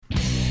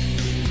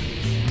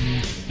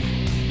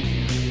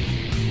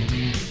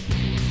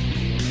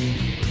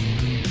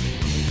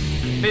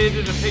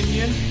Bearded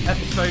Opinion,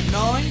 Episode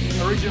 9,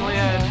 originally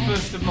aired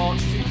 1st of March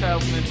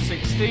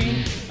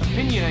 2016,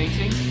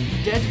 opinionating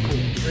Deadpool.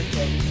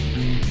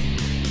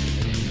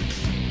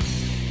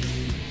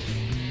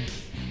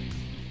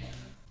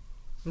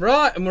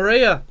 Right, and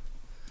Maria.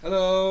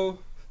 Hello.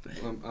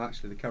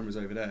 Actually, the camera's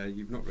over there.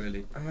 You've not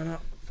really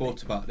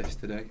thought about this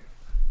today.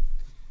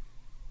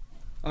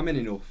 I'm in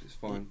enough. It's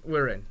fine.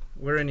 We're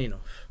in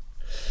enough.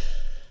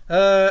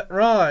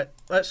 Right,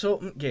 let's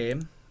open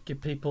game. Give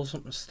people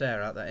something to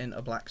stare at that ain't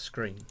a black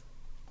screen.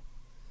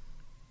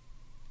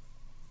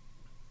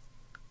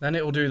 Then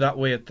it will do that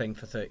weird thing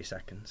for 30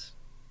 seconds.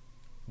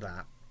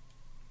 That.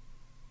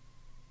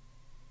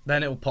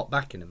 Then it will pop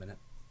back in a minute.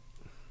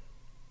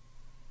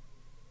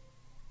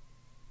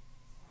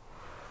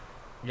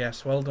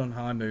 Yes, well done,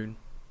 High Moon.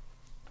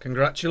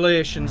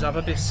 Congratulations, have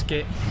a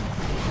biscuit.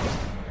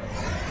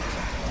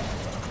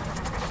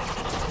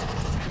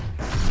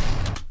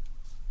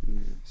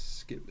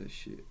 Skip this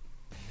shit.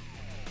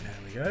 There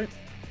we go.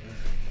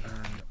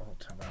 And I'll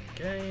tab out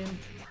the game.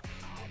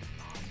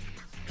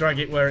 Drag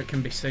it where it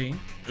can be seen.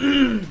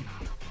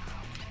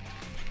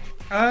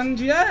 And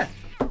yeah.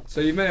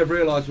 So you may have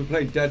realised we're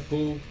playing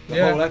Deadpool.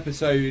 The whole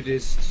episode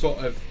is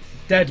sort of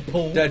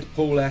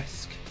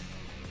Deadpool-esque.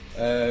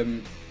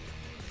 I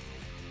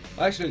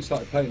actually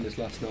started playing this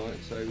last night,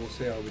 so we'll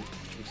see how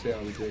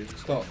we do.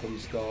 Start from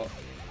the start.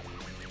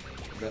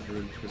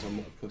 Veteran, because I'm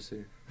not a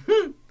pussy.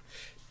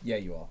 Yeah,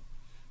 you are.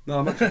 No,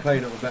 I'm actually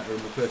playing it on veteran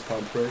the first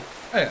time through.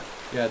 Oh yeah.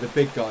 Yeah, the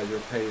big guys are a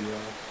pain in the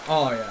ass.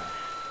 Oh yeah.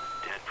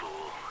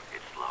 Deadpool,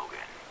 it's Logan.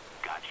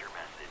 Got your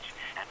message.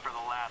 And for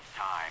the last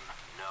time,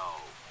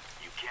 no.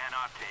 You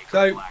cannot take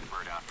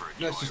Blackbird out for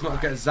a let's just joyride.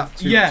 not get zapped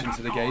too much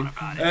into the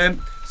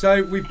game.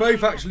 So we've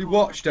both actually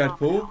watched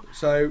Deadpool.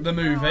 So The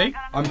movie.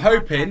 I'm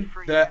hoping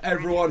that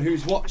everyone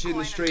who's watching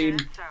the stream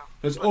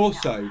has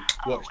also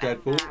watched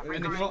Deadpool.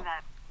 And if not,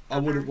 I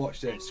wouldn't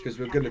watch this because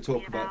we're going to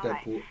talk about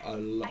Deadpool a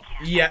lot.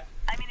 Yeah.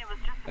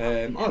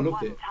 I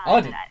loved it. I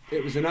did.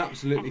 It was an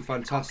absolutely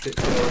fantastic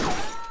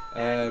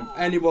film.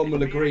 Anyone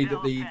will agree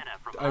that the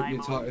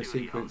opening title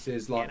sequence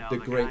is like the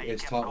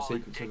greatest title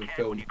sequence of a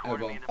film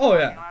ever. Oh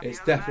yeah. It's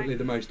definitely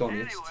the most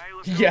honest.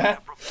 Yeah.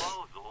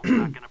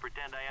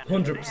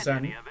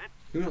 100%.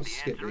 Who wants to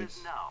skip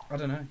this? I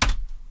don't know.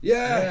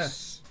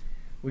 Yes!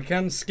 We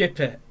can skip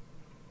it.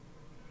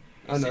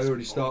 And I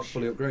already start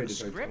fully upgraded.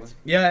 Script?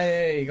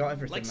 Yeah, you got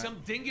everything. Like mate.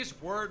 some dingus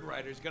word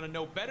writer's gonna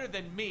know better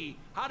than me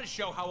how to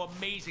show how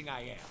amazing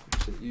I am.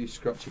 So you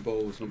scratch your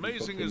balls. With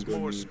Amazing your is fucking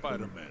more gun.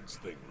 Spider-Man's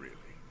thing, really.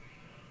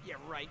 Yeah,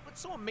 right. What's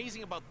so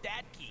amazing about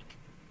that geek?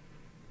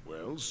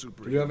 Well,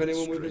 super. Do we have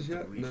anyone with us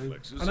yet? No.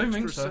 I don't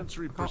think so.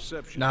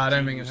 Perception, No, I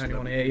don't think there's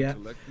anyone here yet.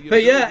 intellect, the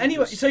But yeah, ability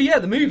anyway, to so yeah,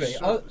 the movie.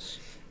 surface.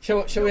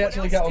 Shall we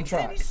actually get on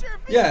track?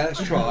 Yeah,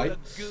 let's try.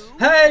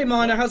 Hey,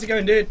 Miner, how's it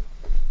going, dude?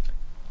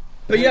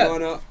 But Hey, yeah, why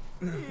not?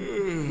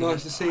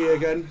 Nice to see you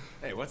again.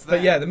 Hey, what's that?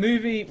 but yeah, the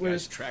movie Guys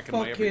was tracking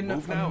my every fucking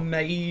move now?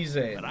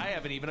 amazing. But I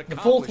haven't even The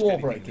accomplished fourth wall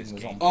anything in breaking this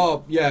was game. on.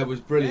 Oh, yeah, it was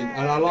brilliant.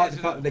 And I like the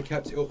fact that they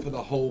kept it up for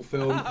the whole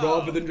film.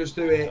 Rather than just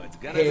do it it's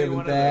gonna be here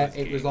one and of there, those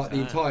it was like the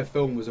games, huh? entire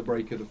film was a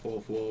break of the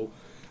fourth wall.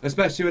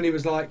 Especially when he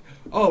was like,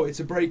 oh, it's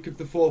a break of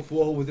the fourth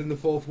wall within the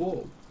fourth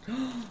wall.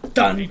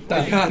 Done.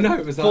 Yeah, I know,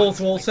 it was like... Fourth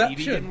wall TV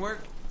didn't section.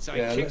 work, so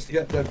Yeah, I let's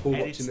kicked get it. Deadpool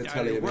And watching it the started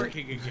telly a bit.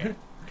 working again.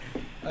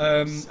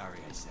 Sorry,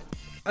 I said.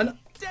 And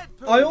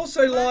I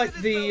also like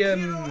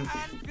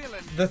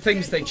the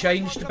things they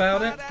changed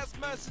about it.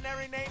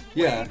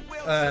 Yeah.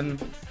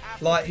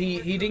 Like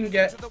he didn't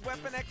get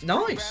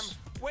nice.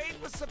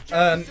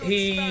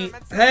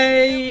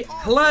 Hey,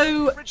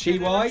 hello,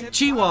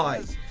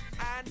 Chihuahua.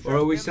 Or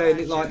are we saying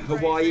it like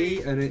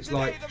Hawaii and it's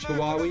like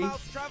Chihuahua?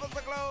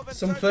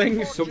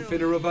 Something.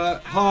 Something or other.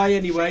 Hi,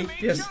 anyway.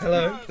 Yes,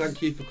 hello.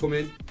 Thank you for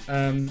coming.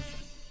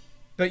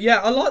 But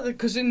yeah, I like that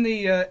because in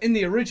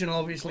the original,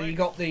 obviously, you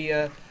got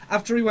the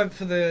after he went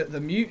for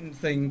the mutant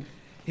thing,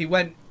 he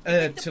went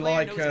to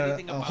like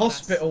a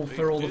hospital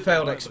for all the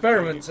failed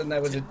experiments, and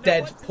there was a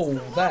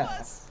Deadpool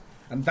there,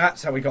 and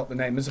that's how he got the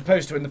name, as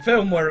opposed to in the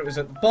film where it was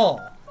at the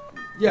bar.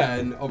 Yeah,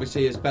 and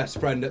obviously his best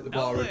friend at the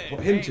bar had put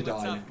him to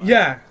die.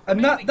 Yeah,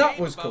 and that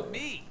was cool.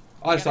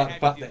 I just like the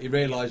fact that he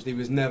realised he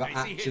was never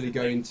actually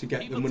going to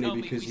get the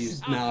money because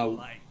he's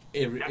now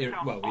he's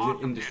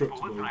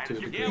indestructible to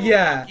a degree.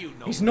 Yeah,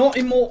 he's not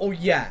immortal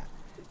yet.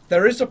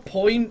 There is a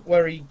point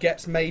where he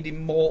gets made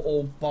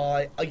immortal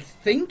by, I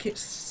think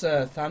it's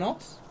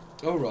Thanos.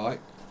 Oh, right.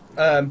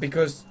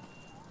 Because...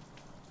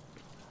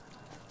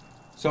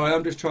 Sorry,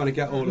 I'm just trying to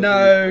get all of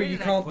No, you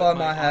can't buy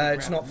my hair.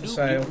 It's not for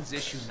sale.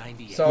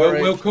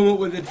 Sorry. We'll come up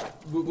with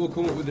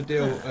a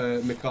deal,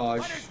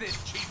 Mikaj.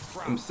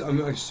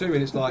 I'm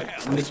assuming it's like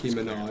Nicki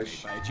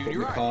Minaj, but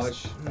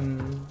Mikaj.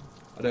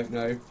 I don't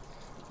know.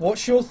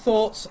 What's your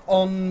thoughts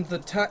on the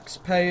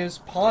taxpayer's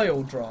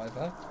pile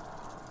driver?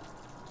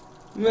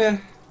 Meh.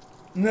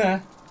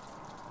 Nah.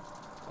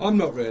 I'm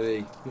not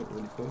really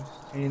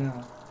fussed. You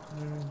know.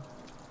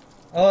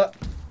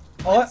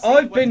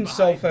 I've been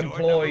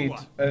self-employed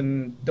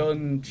and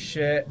done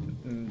shit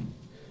and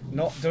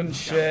Not done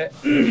shit.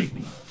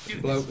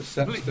 Bloke with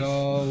sex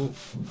doll.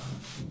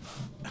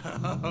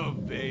 Oh,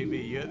 baby,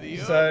 you're the only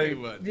So,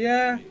 one.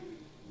 yeah.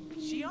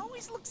 She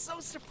always looks so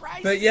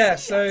surprised. But yeah,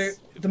 so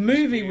the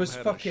movie was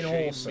fucking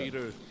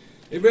awesome.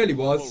 It really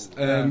was.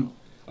 I mean,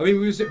 we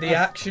was The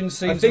action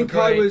scenes. I think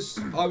were I great.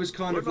 was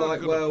kind of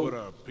like, well,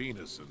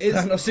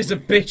 Thanos is a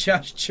bitch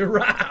ass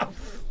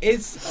giraffe.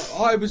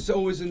 I was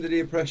always under the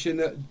impression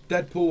that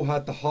Deadpool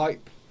had the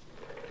hype,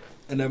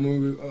 and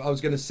then I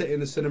was going to sit in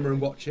the cinema and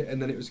watch it,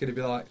 and then it was going to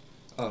be like,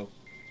 oh,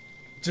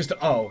 Just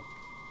oh.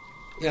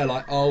 yeah,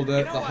 like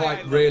the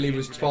hype really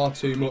was far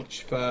too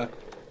much for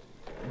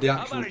the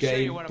actual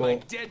game,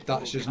 but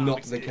that's just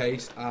not the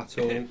case at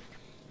all.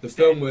 The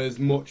film was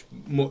much,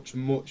 much,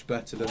 much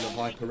better than the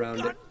hype around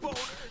it.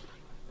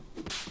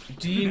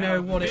 Do you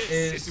know what it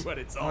This is? what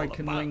it's all I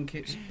can about. link.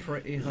 It's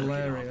pretty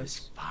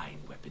hilarious. Fine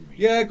weaponry.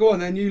 Yeah, go on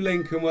then, you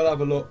link and we'll have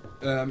a look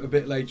a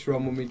bit later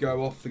on when we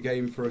go off the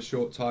game for a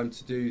short time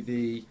to do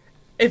the...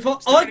 If I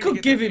Starting to could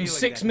get give the him feeling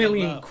 6 that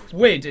million hello.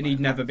 quid and he'd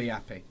never be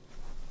happy.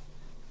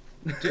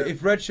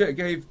 If Red Shirt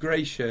gave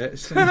Grey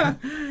Shirts...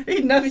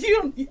 He'd never.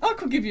 I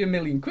could give you 1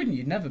 million quid and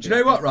you'd never be. Do you know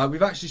happy. what, right?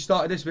 We've actually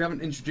started this, we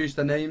haven't introduced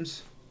their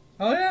names.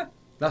 Oh yeah.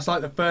 That's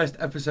like the first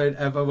episode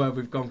ever where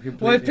we've gone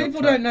completely Well, if off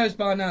people track. don't know us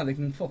by now, they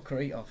can fuck or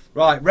eat off.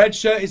 Right, Red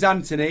Shirt is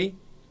Anthony,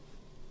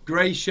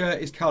 Grey Shirt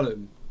is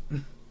Callum,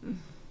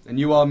 and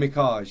you are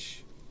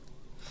Mikaj.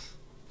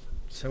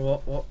 So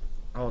what?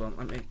 Hold on,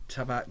 let me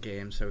tab out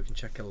game so we can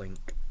check a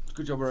link.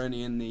 Good job we're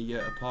only in the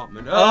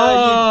apartment.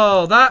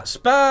 Oh, that's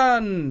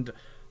banned.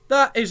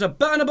 That is a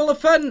bannable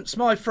offence,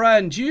 my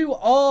friend. You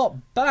are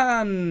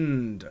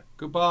banned.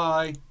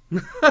 Goodbye.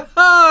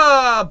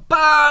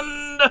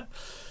 Banned.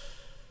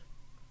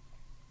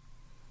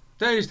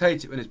 Don't just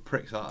hate it when it's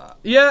pricks like that.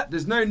 Yeah.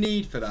 There's no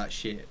need for that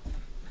shit.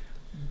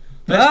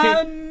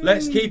 Banned.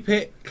 Let's keep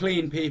it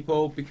clean,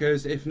 people,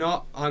 because if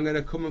not, I'm going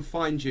to come and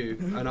find you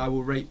and I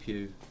will rape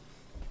you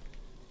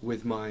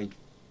with my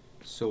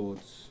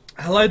swords.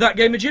 Hello, that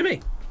gamer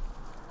Jimmy.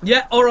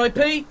 Yeah,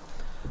 R.I.P.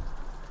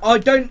 I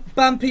don't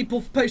ban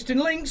people for posting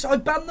links. I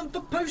ban them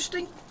for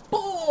posting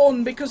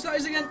porn because that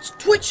is against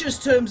Twitch's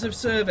terms of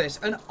service,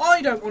 and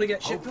I don't want to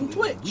get shit from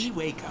Hopefully, Twitch. when we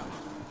wake up,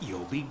 you'll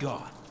be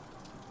gone.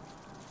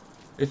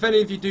 If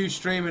any of you do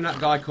stream and that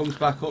guy comes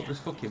back up,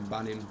 just fucking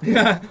ban him.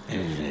 Yeah.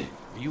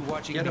 Are you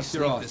watching Get me off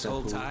your sleep arse, this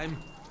whole Deadpool. time?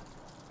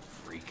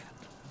 Freak.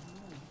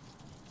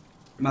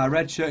 My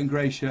Red Shirt and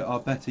Grey Shirt are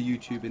better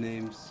YouTuber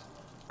names.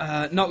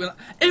 Not gonna.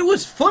 It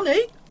was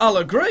funny. I'll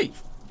agree.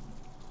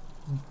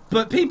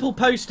 But people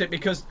post it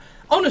because,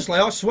 honestly,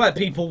 I swear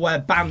people wear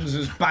bands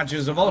as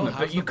badges of honour,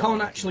 but you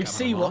can't actually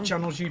see what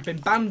channels you've been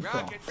banned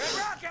from.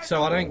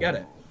 So I don't get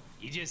it.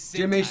 You just sit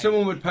Jimmy, tight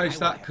someone would and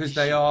post I that wipe because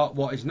the they shit. are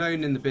what is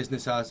known in the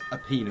business as a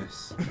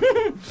penis.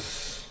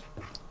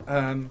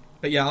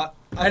 But yeah,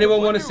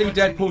 Anyone want to see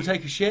Deadpool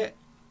take a shit?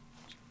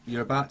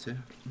 You're about to.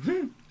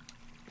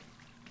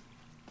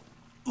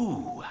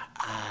 Ooh,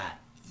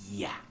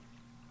 yeah.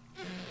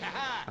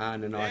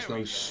 And a nice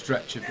long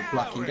stretch of the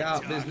blacking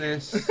out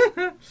business.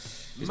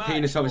 His Much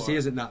penis obviously more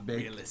isn't that big.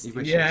 He realistic.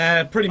 wishes.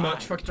 yeah, pretty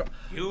much. Fucking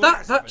You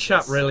that are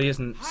chat supposed really to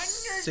isn't hundreds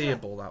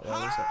seeable that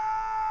well, is it?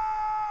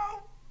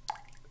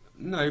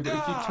 No, but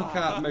if you took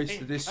out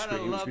most of this Gotta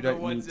screen, which love we the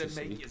don't ones need to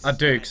that make see. you I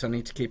do, because I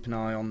need to keep an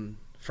eye on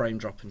frame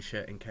drop and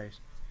shit in case.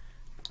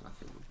 I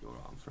think we'll be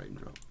alright on frame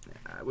drop.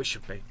 We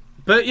should be.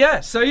 But yeah,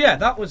 so yeah,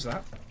 that was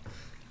that.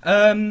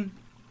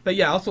 But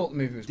yeah, I thought the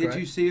movie was Did great.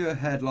 you see her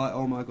head like,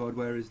 oh my god,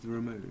 where is the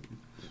remote?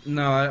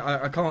 No,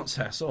 I can't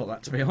say I saw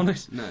that, to be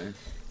honest. No.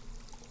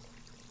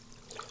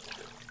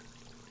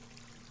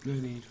 No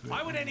need for Why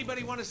it. would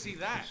anybody want to see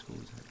that?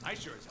 I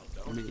sure as hell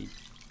don't. Me.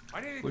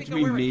 Why do you What think do I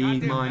you wear a mean, me,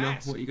 goddamn minor?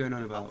 mask? What are you going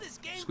on about? This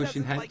game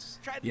Squishing doesn't, heads?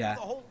 Like, try to do Yeah.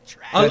 the whole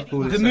trash.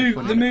 Deadpool is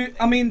so funny.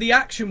 I mean, the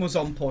action was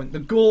on point, the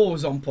gore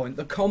was on point,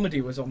 the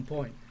comedy was on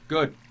point.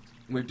 Good.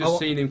 We've just Oh,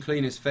 seen him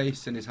clean his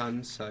face and his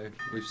hands, so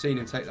we've seen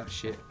him take that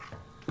shit.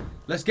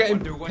 Let's get him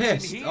Wonder what's in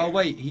pissed. here. Oh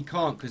wait, he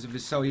can't because of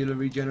his cellular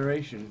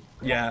regeneration.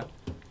 Yeah.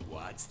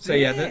 What's So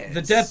yeah,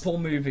 the this?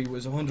 Deadpool movie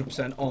was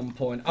 100% on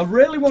point. I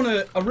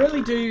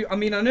really do. I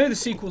mean, I know the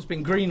sequel's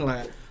been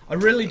greenlit. I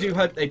really do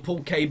hope they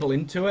pull Cable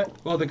into it.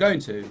 Well, they're going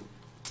to.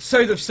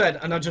 So they've said,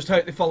 and I just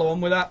hope they follow on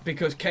with that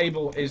because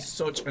Cable is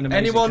such an amazing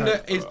Anyone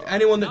character.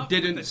 that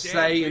didn't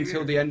say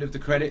until the end of the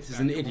credits is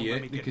an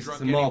idiot because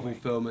it's a Marvel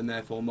film and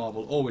therefore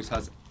Marvel always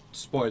has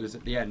spoilers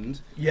at the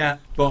end. Yeah.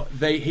 But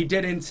he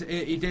did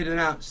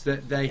announce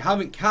that they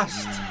haven't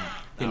cast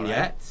him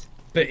yet,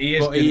 But he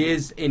is. but he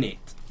is in it.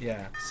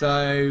 Yeah.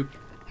 So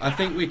I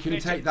think we can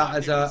take that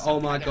as a oh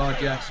my god,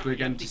 yes, we're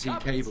going to see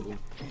Cable.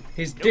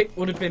 His dick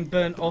would have been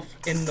burnt off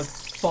in the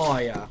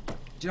fire.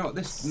 Do you know what?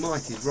 This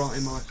mic is right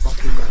in my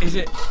fucking mouth. Is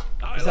it?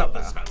 Is that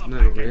better?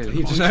 No, not really.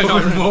 You just No,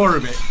 covered not more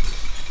of it.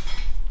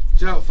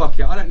 Do you know what? Fuck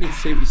it. I don't need to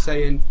see what you're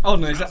saying. Oh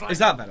no, is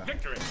that better?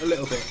 A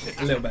little bit.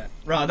 A little bit.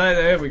 Right,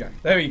 there we go.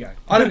 There you go.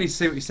 I don't need to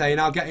see what you're saying.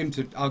 I'll get him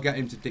to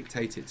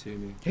dictate it to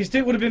me. His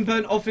dick would have been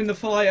burnt off in the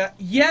fire.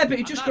 Yeah, but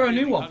he'd just grow a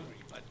new one.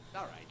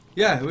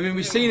 Yeah, I mean,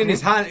 we've seen in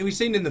his hand. We've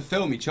seen in the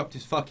film he chopped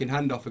his fucking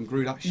hand off and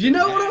grew that shit. You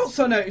know what else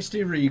I noticed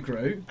he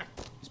regrew?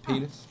 His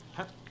penis.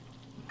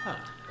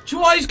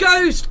 Chihuahua's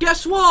ghost.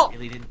 Guess what?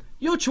 Really didn't.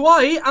 You're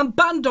Chihuahua, and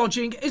ban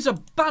dodging is a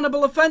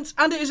bannable offence,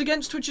 and it is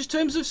against Twitch's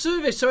terms of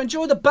service. So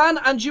enjoy the ban,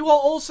 and you are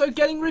also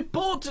getting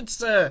reported,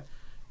 sir,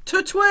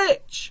 to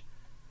Twitch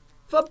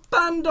for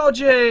ban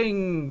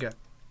dodging.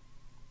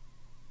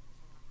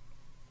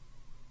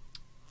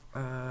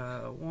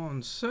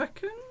 1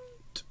 second.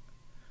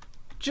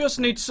 Just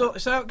need to sort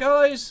this out,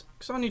 guys,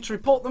 because I need to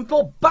report them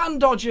for ban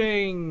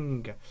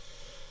dodging.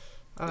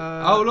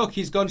 Oh look,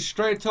 he's gone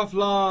straight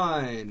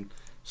offline.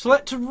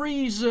 Select a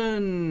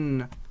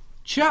reason.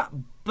 Chat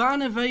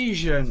ban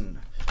evasion.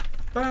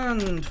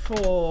 Banned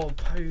for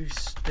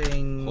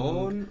posting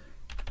porn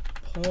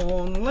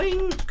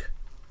link.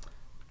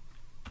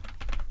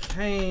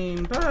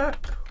 Came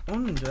back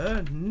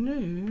under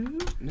new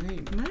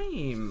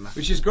name.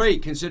 Which is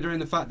great considering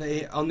the fact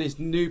that on this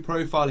new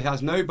profile he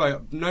has no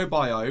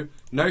bio,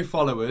 no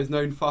followers,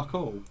 no fuck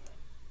all.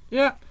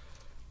 Yeah.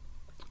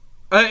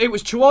 It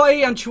was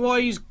Chihuahua and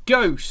Chihuahua's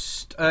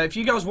ghost. If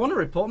you guys want to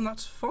report him,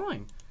 that's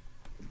fine.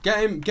 Get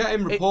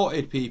him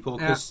reported, people,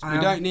 because we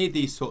don't need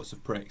these sorts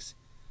of pricks.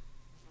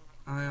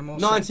 I am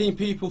also 19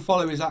 people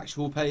follow his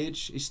actual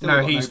page. He's still no,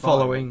 got he's no bio.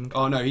 following.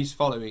 Oh no, he's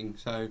following.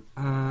 So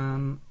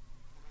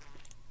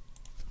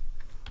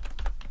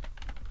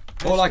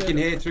all I can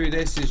hear through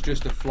this is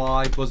just a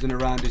fly buzzing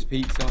around his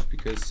pizza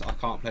because I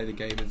can't play the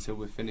game until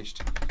we're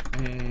finished.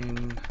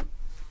 In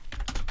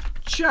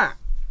chat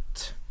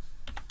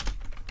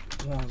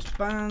was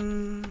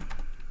banned.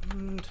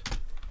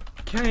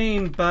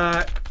 Came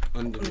back.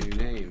 Under new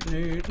name.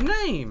 New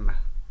name.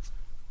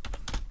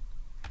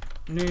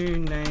 New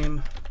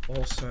name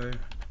also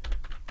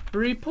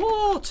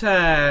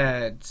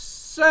reported.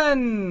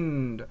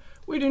 Send.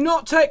 We do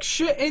not take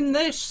shit in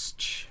this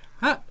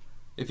chat.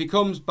 If he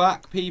comes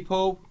back,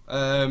 people,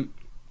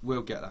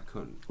 we'll get that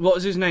cunt. What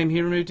was his name?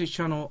 He removed his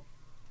channel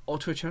or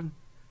Twitch channel.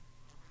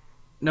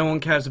 No one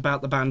cares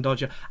about the ban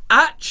dodger.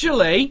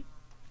 Actually,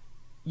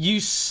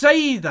 you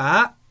say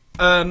that.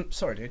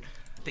 Sorry, dude.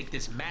 I think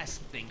this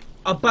mask thing.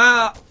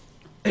 About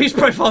his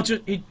profile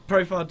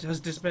has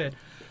disappeared.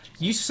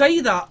 You say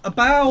that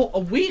about a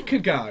week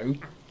ago.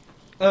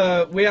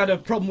 We had a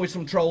problem with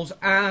some trolls,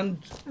 and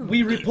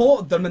we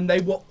reported them, and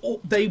they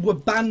were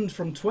banned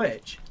from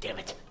Twitch. Damn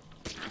it.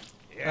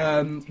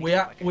 We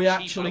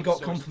actually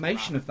got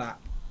confirmation of that.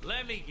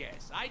 Let me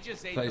guess. I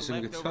just ate Play the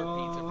some leftover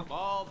guitar. pizza from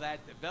all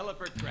that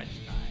developer trench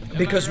time.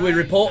 Because we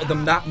reported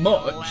them that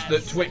much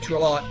that Twitch were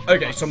like,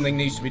 okay, something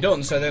needs to be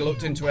done, so they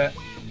looked into it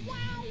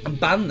and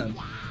banned them.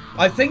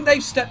 I think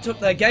they've stepped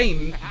up their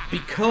game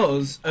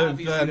because of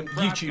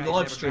YouTube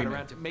live streaming.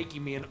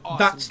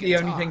 That's the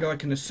only thing I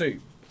can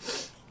assume.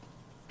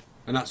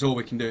 And that's all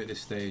we can do at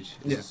this stage,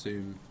 is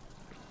assume.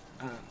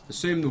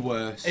 Assume the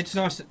worst. It's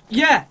nice that,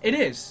 yeah, it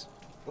is.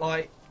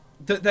 Like,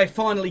 that they're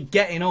finally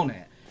getting on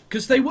it.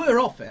 Because they were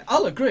off it.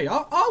 I'll agree.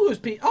 I was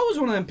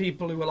one of them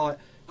people who were like,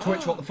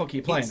 Twitch, what the fuck are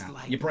you playing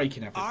at? You're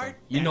breaking everything.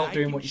 You're not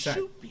doing what you say.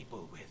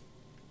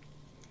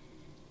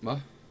 What?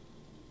 Are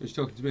you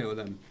talking to me or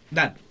them?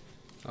 Then.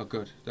 Oh,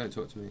 good. Don't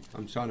talk to me.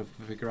 I'm trying to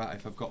figure out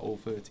if I've got all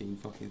 13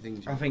 fucking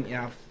things. I think you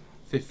have.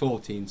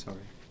 14, sorry.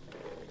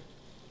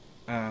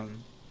 I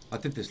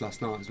did this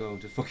last night as well.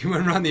 Just fucking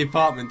went around the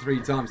apartment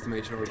 3 times to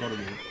make sure I got them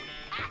all.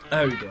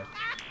 Oh, dear.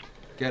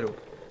 Get up.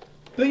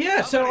 But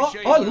yeah, so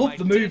I love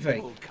the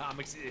movie.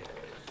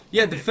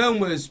 Yeah, the film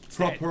was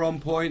proper on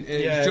point.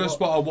 It's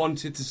just what I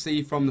wanted to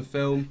see from the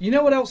film. You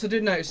know what else I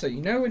did notice? That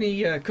you know when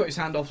he cut his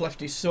hand off,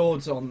 left his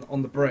swords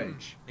on the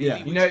bridge. Yeah.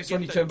 You notice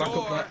when he turned back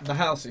up the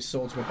house, his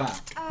swords were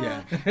back.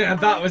 Yeah.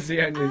 And that was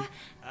the only.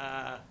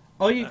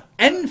 Are you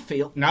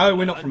Enfield? No,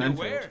 we're not from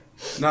Enfield.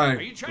 No,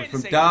 we're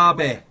from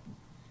Derby,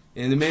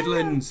 in the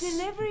Midlands.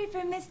 Delivery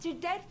for Mr.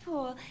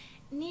 Deadpool.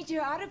 Need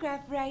your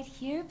autograph right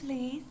here,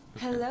 please.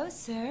 Hello,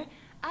 sir.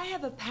 I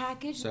have a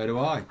package. So do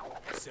I.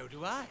 So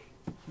do I.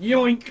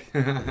 Yoink.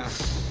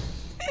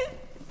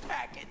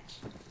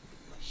 Package.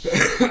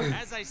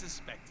 As I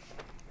suspected.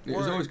 It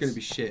was always going to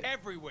be shit.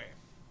 Everywhere.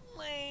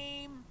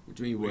 Lame. What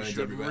do you mean words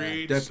everywhere?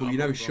 read Deadpool, you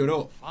never shut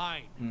up.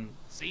 Fine.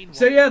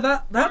 So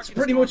yeah, that's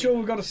pretty much all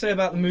we've got to say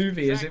about the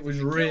movie. Is it was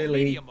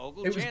really,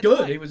 it was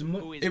good. It was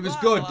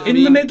good.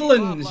 In the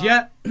Midlands,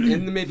 yeah.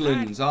 In the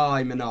Midlands,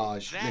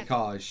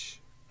 Minaj.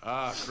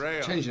 Ah,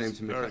 crayons. Change your name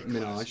to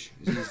Minaj.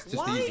 It's just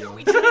Why easier. are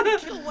we trying to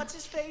kill what's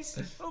his face?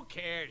 Who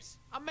cares?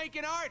 I'm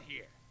making art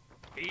here.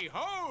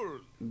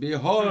 Behold.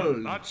 Behold.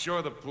 Not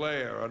sure the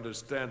player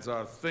understands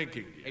our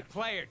thinking Hey, yet.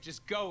 player,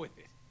 just go with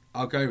it.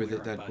 I'll go with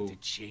it, We're about to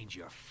Deadpool. change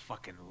your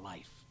fucking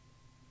life.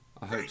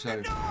 I hope so.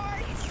 Noise!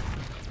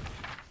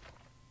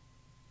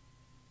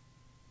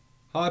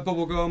 Hi,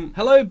 Bubblegum.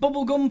 Hello,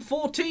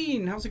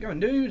 Bubblegum14. How's it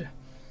going, dude?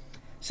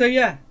 So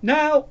yeah,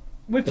 now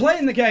we're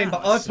playing the game,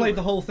 but I've played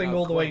the whole thing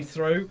all the way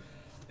through.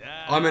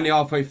 I'm only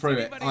halfway through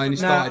it. I only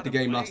started the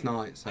game last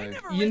night, so.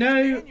 You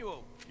know,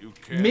 You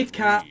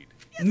can't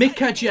read.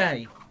 Mika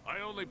J. I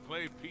only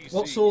play PC.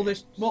 What's all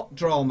this? What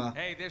drama?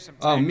 Hey, there's some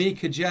Oh, text.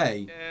 Mika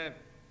J.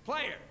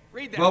 Player,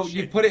 Read that Well, shit.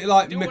 you put it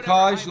like Do whatever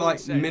Minaj, Heinlein like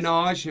says.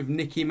 Minaj of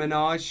Nicki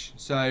Minaj.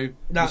 So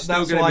That's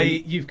why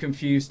you've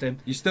confused him.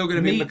 you're still going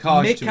to be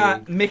Mikaj to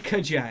me.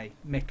 Mika J.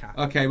 Mika.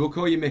 Okay, we'll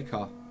call you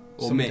Mika.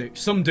 Or Some Mick. douche.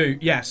 Some douche.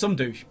 Yeah, some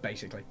douche,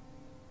 basically.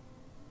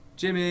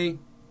 Jimmy,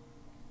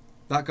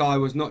 that guy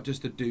was not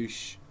just a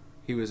douche,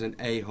 he was an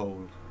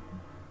a-hole.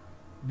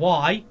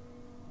 Why?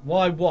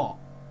 Why what?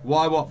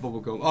 Why what,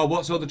 Bubblegum? Oh,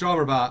 what's all the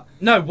drama about?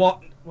 No,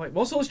 what? Wait,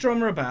 what's all this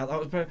drama about?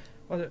 That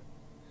was...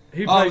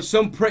 Who Oh, plays...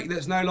 some prick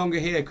that's no longer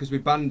here because we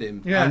banned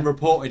him Yeah. and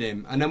reported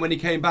him. And then when he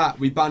came back,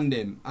 we banned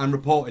him and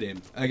reported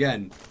him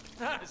again.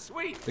 Ah,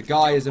 sweet. The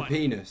guy is a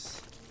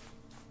penis.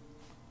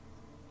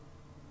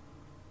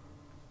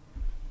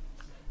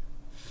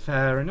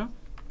 Fair enough.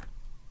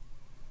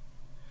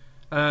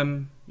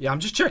 Yeah, I'm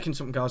just checking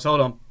something, guys.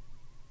 Hold on.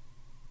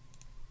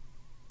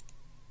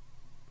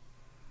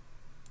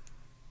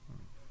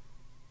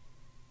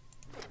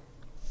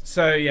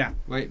 So, yeah.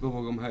 Wait,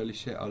 Bubblegum, holy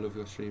shit, I love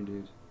your stream,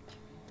 dude.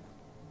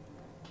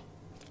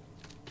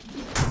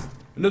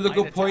 Another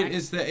good point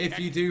is that if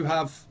you do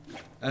have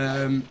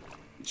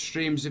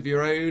streams of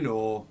your own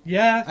or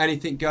Yeah.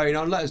 anything going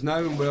on, let us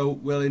know and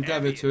we'll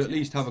endeavour to at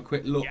least have a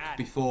quick look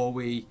before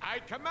we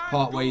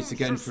part ways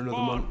again for another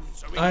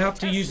month. I have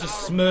to use a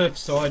Smurf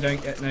so I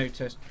don't get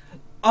noticed.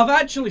 I've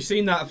actually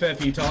seen that a fair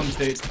few times,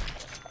 dude.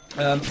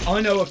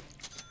 I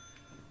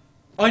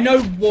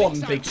know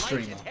one big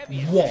streamer.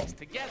 One.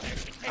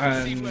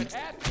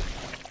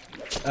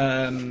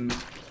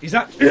 He's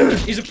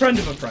a friend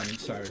of a friend,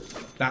 so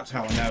that's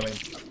how I know him.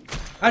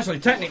 Actually,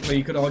 technically,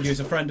 you could argue he's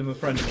a friend of a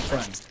friend of a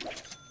friend.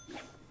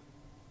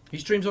 He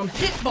streams on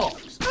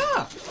Hitbox.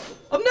 Ah,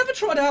 I've never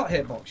tried out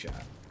Hitbox yet.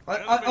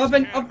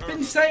 I've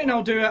been saying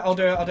I'll do it,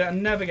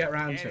 and never get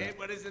around to it.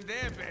 What isn't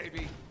there,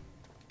 baby?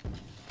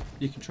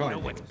 You can try You know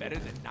it. what's better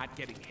than not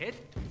getting hit?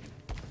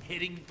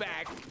 Hitting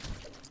back.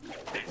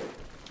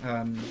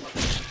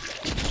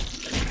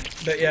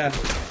 But yeah.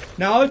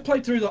 Now I've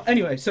played through the...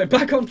 Anyway, so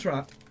back on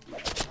track.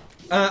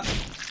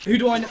 Who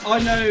do I know? I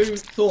know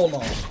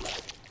Thorlar.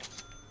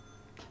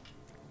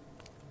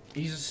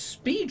 He's a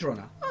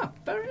speedrunner. Ah,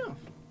 fair enough.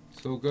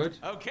 It's all good.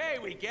 Okay,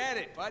 we get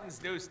it. Buttons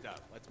do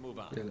stuff. Let's move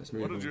on. Yeah, let's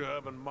move What on. did you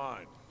have in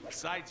mind?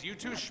 Besides you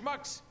two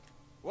schmucks,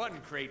 one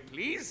crate,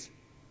 please.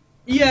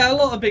 Yeah, a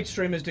lot of big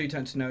streamers do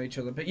tend to know each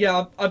other. But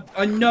yeah,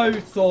 I know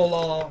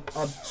Thorlar.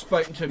 I've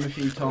spoken to him a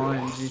few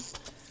times.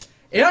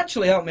 He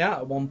actually helped me out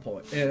at one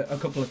point, a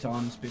couple of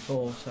times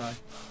before, so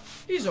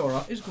he's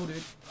alright, he's a cool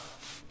dude.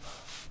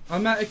 I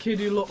met a kid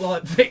who looked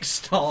like Vic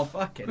Star,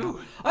 fucking hell.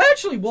 I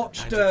actually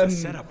watched, I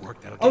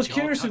was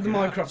curious of the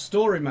Minecraft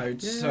story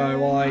mode,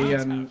 so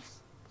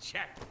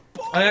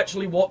I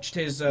actually watched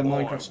his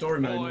Minecraft story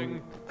mode.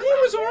 And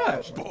it was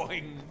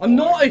alright. I'm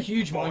not a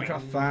huge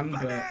Minecraft fan,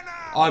 but...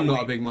 I'm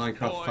not a big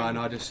Minecraft fan,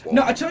 I just...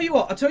 No, I tell you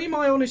what, I'll tell you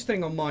my honest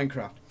thing on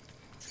Minecraft.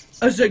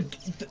 As a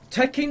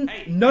taking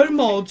no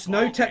mods,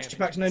 no texture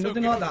packs, no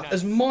nothing like that.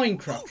 As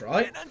Minecraft,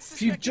 right?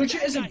 If you judge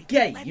it as a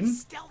game,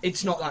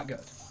 it's not that good.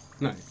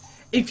 No.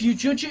 If you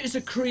judge it as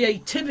a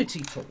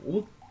creativity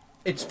tool,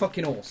 it's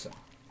fucking awesome.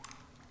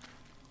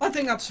 I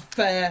think that's a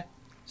fair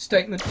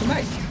statement to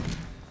make.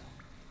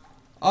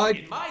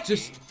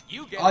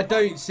 I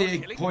don't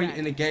see a point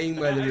in a game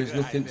where there is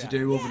nothing to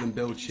do other than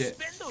build shit.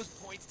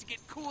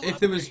 If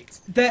there was...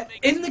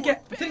 In the game...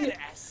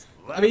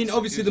 I mean,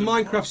 obviously the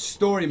Minecraft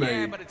story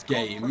mode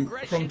game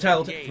from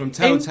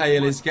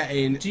Telltale is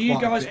getting... Do you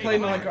guys play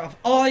Minecraft?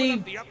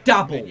 I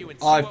dabble.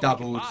 I've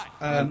dabbled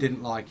and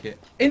didn't like it.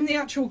 In the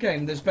actual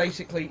game, there's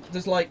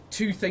like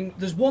two things.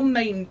 There's one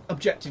main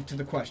objective to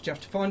the quest. You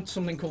have to find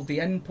something called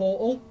the end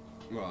portal.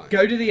 Right.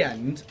 Go to the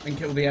end and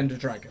kill the ender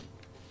dragon.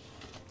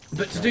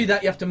 But to do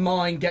that, you have to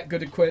mine, get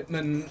good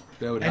equipment,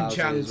 Build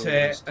enchant houses,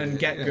 it, and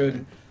get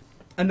good,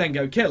 and then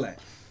go kill it.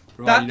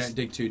 Right, you don't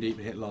dig too deep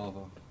and hit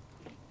lava.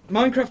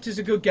 Minecraft is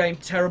a good game,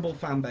 terrible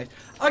fan base.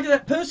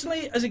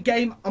 Personally, as a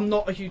game, I'm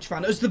not a huge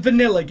fan. As the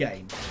vanilla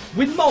game,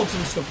 with mods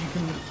and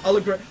stuff, I'll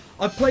agree.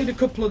 I've played a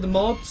couple of the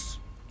mods,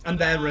 and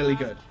they're really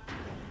good.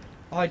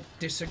 I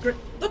disagree.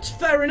 That's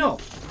fair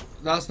enough.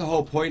 That's the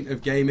whole point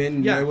of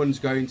gaming. Yeah. No one's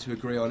going to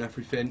agree on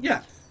everything.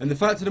 Yeah. And the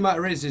fact of the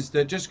matter is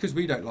that just because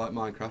we don't like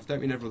Minecraft,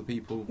 don't mean other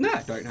people don't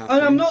have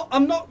and to.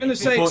 I'm not going to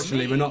say.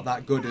 Unfortunately, we're not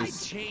that good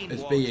as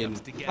being.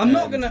 I'm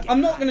not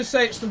going to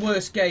say it's the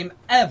worst game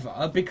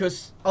ever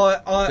because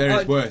there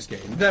is worse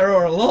games. There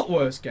are a lot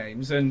worse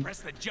games, and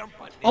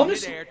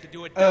honestly,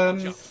 so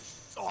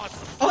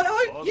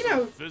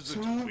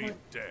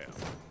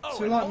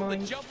like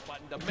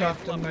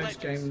Minecraft and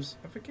most games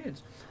are for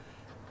kids.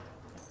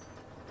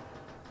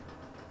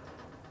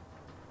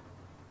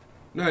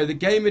 No, the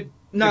gamer.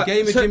 No,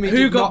 so Jimmy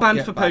who did got not banned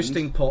get for banned.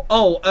 posting porn?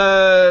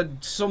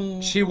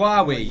 Some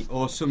Chihuahua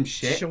or some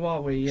shit.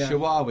 Chihuahua, yeah.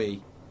 Chihuahua.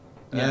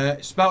 Yeah.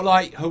 Spelt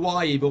like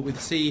Hawaii, but with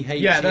C-H-E.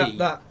 Yeah,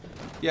 that.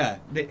 Yeah.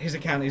 His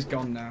account is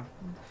gone now.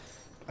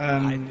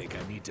 I think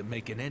I need to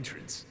make an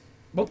entrance.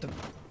 What the?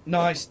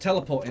 Nice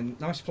teleporting,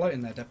 nice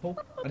floating there, Deadpool.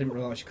 I didn't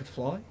realise you could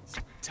fly.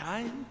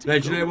 Time to No,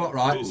 do you know what,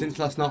 right? Since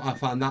last night I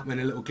found that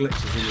many little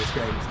glitches in this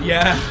game.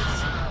 Yeah.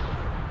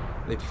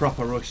 They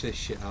proper rush this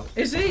shit out.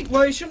 Is he?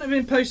 Well, he shouldn't have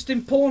been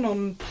posting porn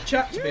on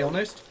chat, to be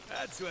honest.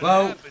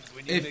 Well,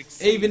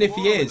 even if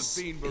he is,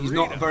 he's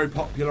not very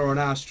popular on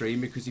our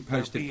stream because he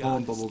posted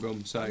porn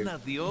bubblegum. So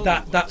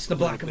that's the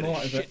black and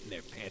white of it.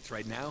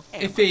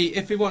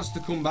 If he wants to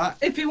come back,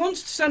 if he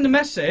wants to send a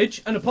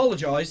message and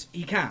apologise,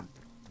 he can.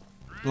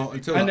 But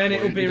until and then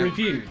point, it'll be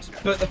reviewed.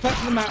 But the fact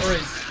of the matter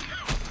is,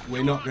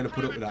 we're not going to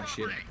put up with that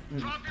shit.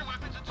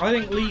 I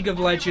think League of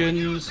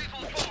Legends.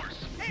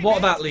 What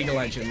about League of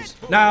Legends?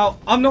 Now,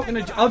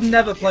 I've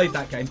never played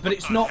that game, but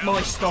it's not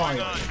my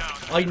style.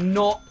 I'm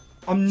not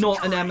an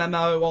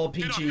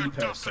MMORPG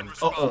person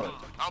at all.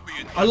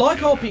 I like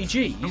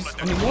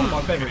RPGs. I mean, one of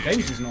my favourite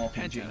games is an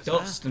RPG,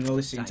 Dust and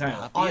Elysian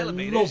Tale. I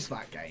love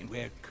that game.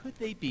 Where could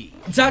they be?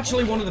 It's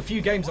actually one of the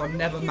few games I've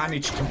never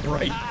managed to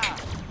break.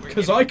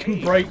 Because I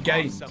can break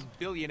games.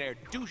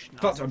 In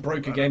fact, I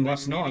broke a game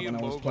last night when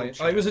I was playing.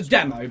 It was a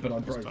demo, but I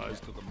broke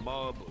it.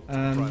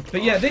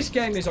 But yeah, this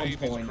game is on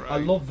point. I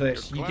love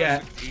this. You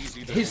get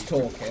his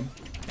talking.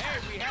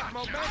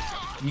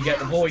 You get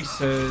the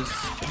voices.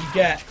 You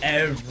get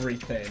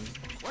everything.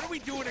 What are we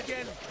doing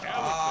again?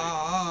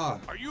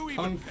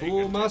 Kung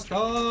Fu Master!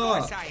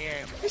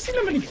 You seen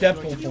how many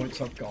Deadpool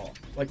points I've got?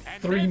 Like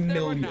 3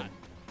 million.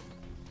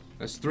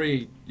 That's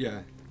 3,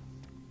 yeah.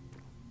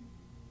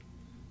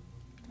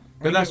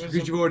 But that's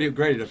because you've already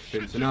upgraded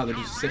everything, so now they're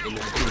just sitting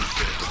there doing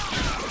shit.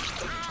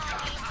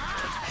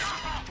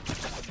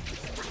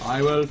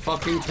 I will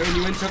fucking turn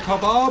you into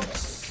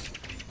kebabs!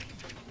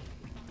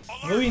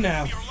 Louis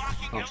now.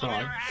 I'll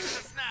try.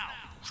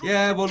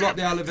 Yeah, we'll lock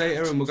the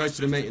elevator and we'll go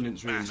to the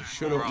maintenance room.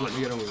 Shut up and let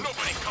me get on with it.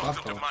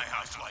 Fuck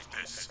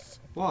off.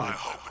 Why?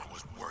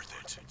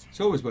 It's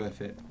always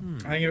worth it.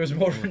 I think it was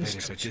more than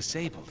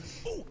disabled.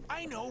 Oh,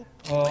 I know.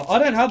 I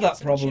don't have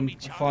that problem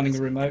finding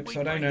a remote,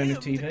 so I don't own a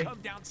TV.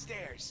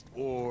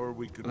 Or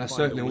we could And I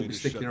certainly won't be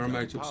sticking a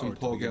remote up some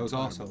poor girl's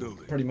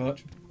arsehole. Pretty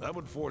much. That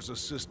would force a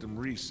system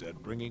reset,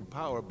 bringing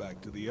power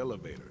back to the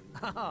elevator.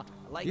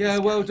 Yeah,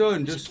 well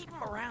done. Just keep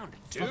him around.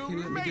 fucking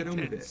let me get on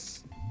with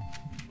it.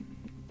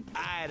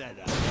 I don't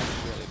know.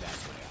 That's really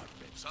that's my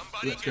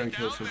outfit. Let's go and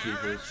kill some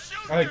people.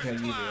 Okay, you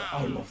do it.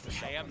 I love the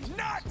shot. I am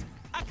not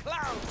a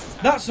clown.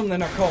 That's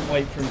something I can't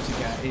wait for him to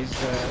get, is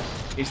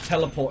his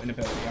teleporting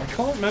ability. I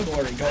can't remember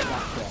where he got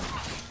that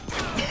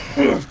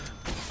from.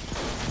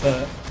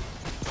 But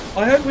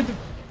I hope with the...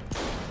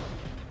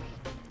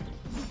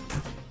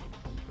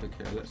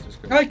 Okay, let's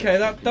just go. Okay,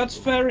 that's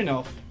fair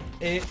enough.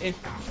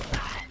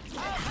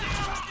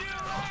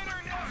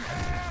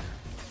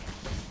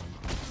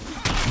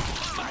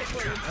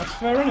 That's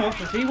fair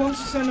enough. If he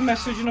wants to send a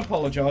message and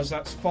apologise,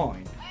 that's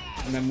fine.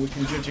 And then we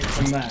can judge it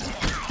from there.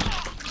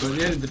 But at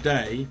the end of the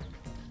day,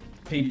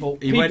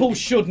 people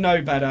should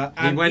know better.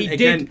 And he went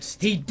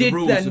against the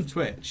rules of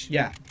Twitch.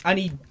 Yeah, and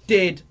he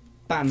did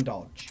ban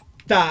dodge.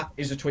 That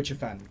is a Twitch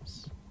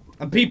offence.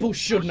 And people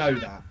should know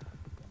that.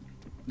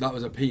 That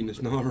was a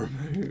penis, not a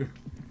remote.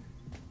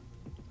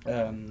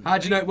 How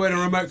do you know it weren't a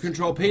remote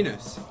control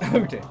penis? Oh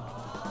dear.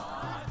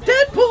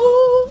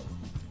 Deadpool!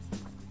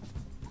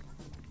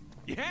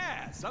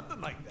 Yeah, something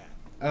like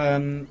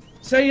that.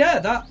 So yeah,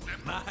 that...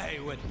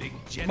 What big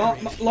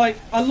like,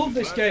 I love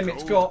this game.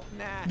 It's got...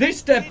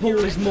 This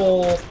Deadpool is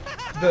more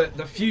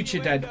the future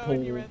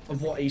Deadpool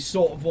of what he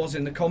sort of was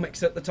in the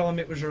comics at the time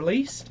it was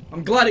released.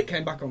 I'm glad it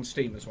came back on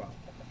Steam as well.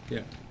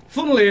 Yeah.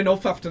 Funnily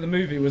enough, after the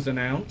movie was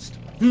announced...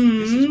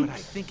 This is what I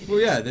think it is. Well,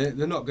 yeah,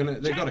 they're not gonna...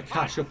 They've got to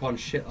cash up on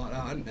shit like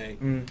that, haven't they?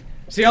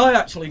 See, I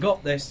actually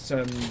got this...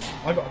 I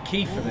got a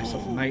key for this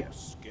off a mate.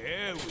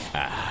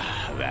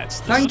 That's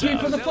Thank you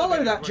for the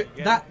follow,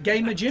 that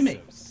gamer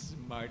Jimmy.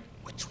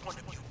 Which one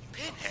of you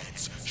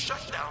pinheads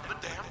shut down the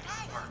damn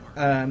power?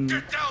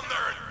 Get down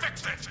there and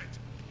fix it!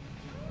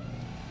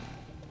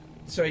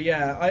 So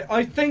yeah,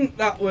 I think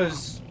that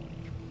was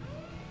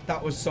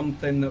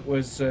something that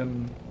was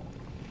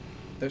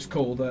that's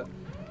cool, that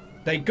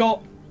they've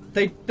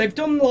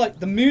done, like,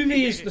 the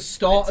movie is the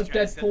start of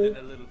Deadpool.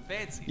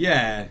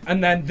 Yeah.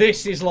 And then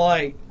this is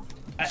like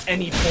at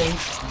any point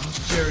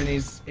during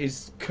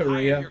his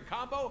career. Your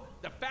combo,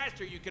 the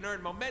faster you can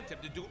earn momentum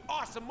to do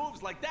awesome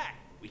moves like that.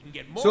 We can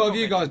get more. So what have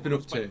you guys been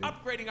up to?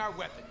 Upgrading our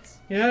weapons.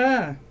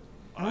 Yeah.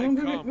 We're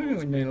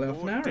nearly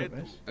off an hour of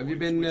this. Have you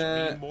been...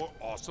 more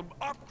awesome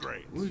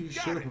upgrades. Will you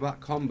shut up about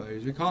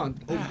combos? We can't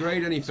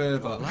upgrade any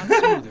further.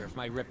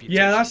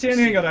 Yeah, that's the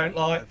only thing I don't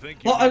like.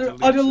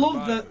 I'd have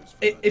loved that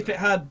if it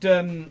had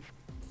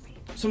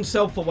some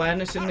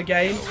self-awareness in the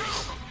game.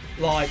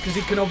 Like, because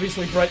he can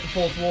obviously break the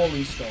fourth wall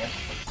and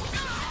stuff.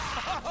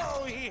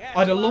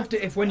 I'd have loved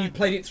it if when you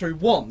played it through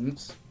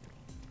once,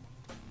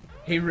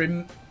 he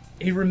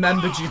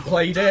remembered you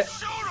played it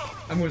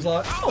and was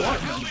like, oh, I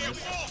remember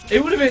this.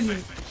 It would have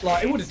been,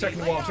 like, it would have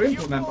taken a while to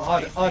implement,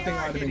 but I think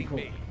that would have been cool.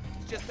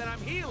 It's just that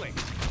I'm healing.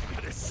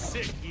 Got a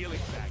sick healing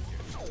factor.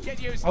 Get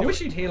used to I wish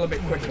he'd heal a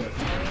bit quicker.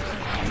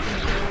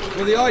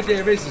 Well, the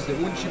idea is that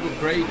once you've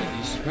upgraded,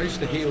 you're supposed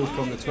to heal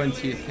from the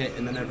 20th hit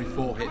and then every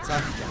 4 hits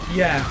after.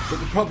 Yeah. But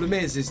the problem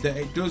is that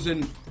it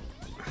doesn't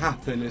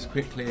happen as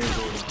quickly as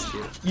all that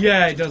shit.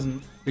 Yeah, it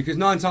doesn't. Because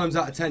 9 times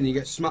out of 10 you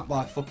get smacked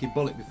by a fucking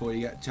bullet before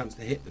you get a chance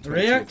to hit the 20th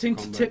Reacting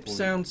to combat tip point.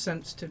 sound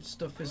sensitive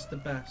stuff is the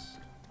best.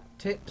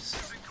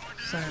 Tips,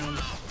 sound.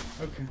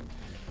 Okay.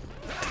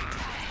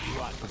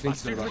 I think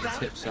it's about the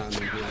tip sound.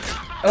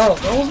 Oh,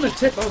 that wasn't a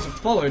tip, that was a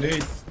follow,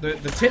 dude.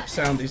 The tip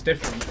sound is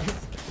different.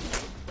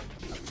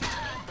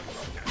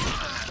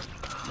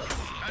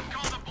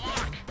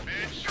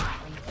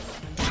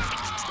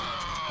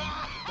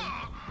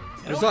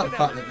 It's like the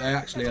fact that they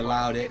actually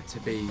allowed it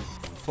to be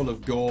full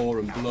of gore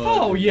and blood.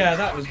 Oh yeah,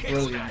 that was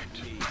brilliant.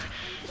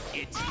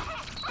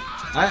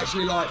 I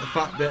actually like the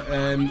fact that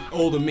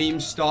all the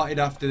memes started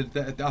after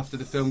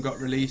the film got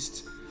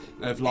released,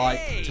 of like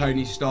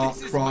Tony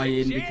Stark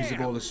crying because of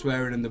all the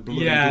swearing and the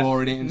blood and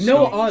gore in it and stuff. You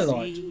know what stuff. I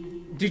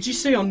liked? Did you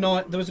see on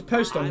there was a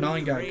post on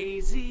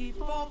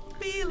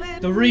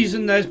 9gag. The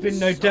reason there's been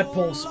no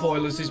Deadpool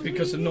spoilers is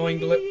because annoying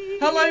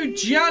Hello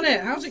Janet,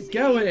 how's it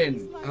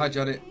going? Hi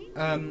Janet.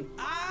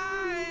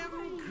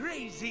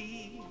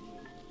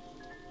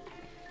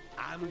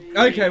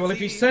 Okay, well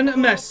if you send a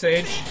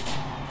message,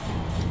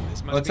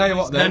 I'll tell you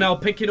what then I'll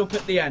pick it up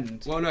at the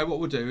end. Well no, what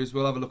we'll do is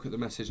we'll have a look at the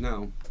message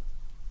now.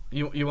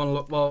 You want to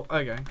look? Well,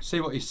 okay.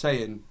 See what he's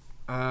saying.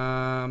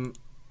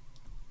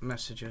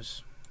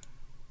 Messages.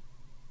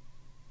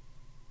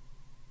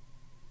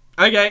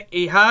 Okay,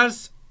 he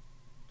has.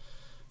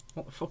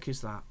 What the fuck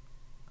is that?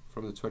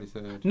 From the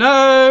 23rd.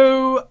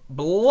 No,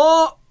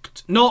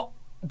 blocked. Not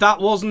that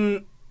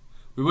wasn't.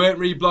 We weren't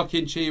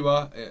re-blocking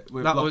Chiwa.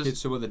 We're that blocking was,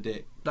 some other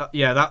dick.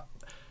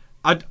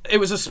 It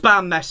was a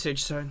spam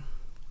message, so.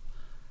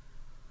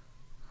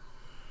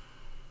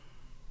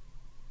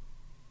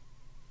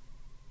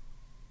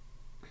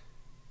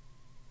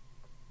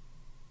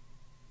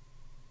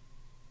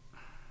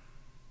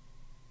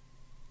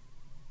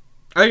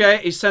 Okay,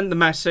 he sent the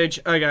message.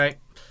 Okay.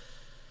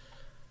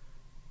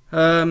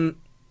 Are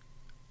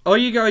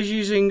you guys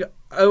using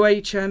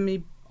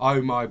OHME?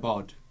 Oh my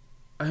bod.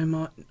 Oh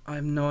my! I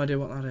have no idea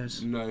what that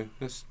is. No,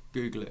 let's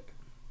Google it.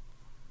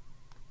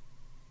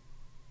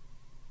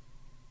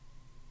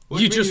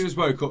 What you just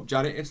woke up,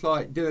 Janet. It's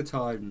like dinner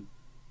time.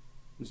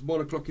 It's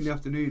 1 o'clock in the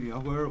afternoon here.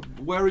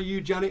 Where are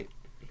you, Janet?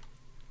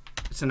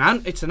 It's an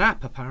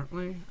app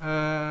apparently.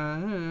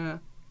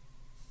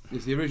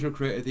 It's the original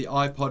creator of the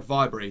iPod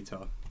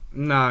vibrator.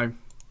 No,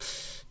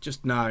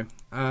 just no.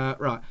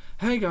 Right.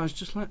 Hey guys,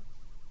 just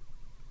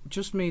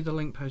me. The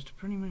link posted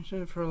pretty much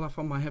for a laugh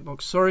on my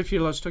hitbox. Sorry if you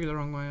guys took it the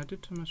wrong way. I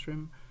did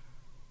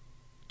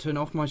turn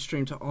off my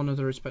stream to honour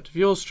the respect of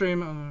your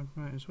stream.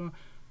 Right as well.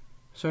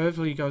 So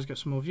hopefully you guys get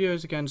some more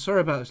viewers again.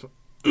 Sorry about this.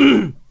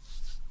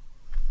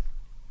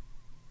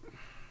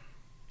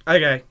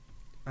 Okay.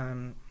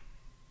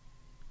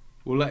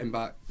 We'll let him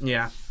back.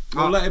 Yeah.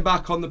 We'll let him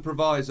back on the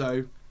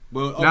proviso.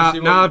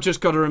 Now I've just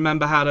got to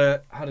remember how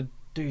to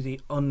do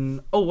the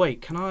Oh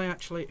wait, can I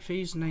actually? If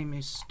his name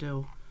is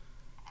still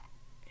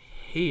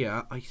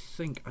here, I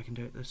think I can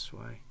do it this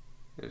way.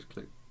 Yeah, just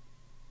click.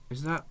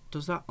 Does that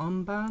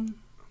unban?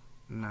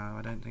 No,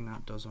 I don't think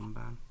that does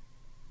unban.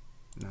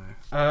 No.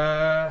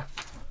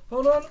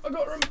 Hold on, I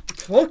got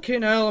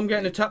fucking hell, I'm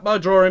getting attacked by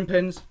drawing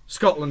pins.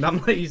 Scotland,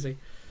 I'm lazy.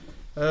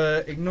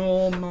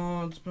 Ignore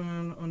mods,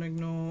 ban,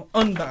 unignore,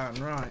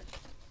 unban, right.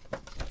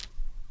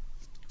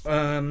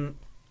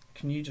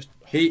 Can you just...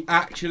 He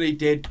actually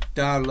did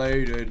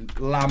download and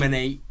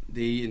laminate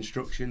the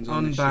instructions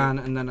on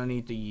unban, and then I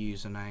need the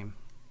username.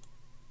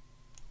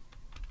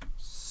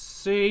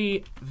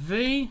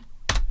 CV.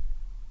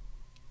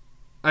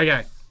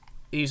 Okay.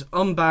 He's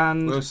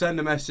unbanned. We'll send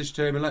a message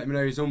to him and let him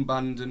know he's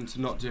unbanned and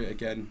to not do it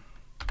again.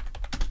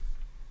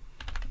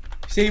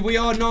 See, we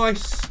are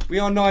nice. We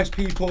are nice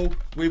people.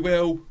 We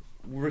will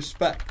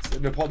respect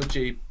an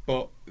apology,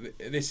 but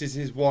this is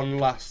his one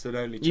last and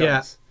only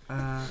chance.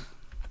 Yeah.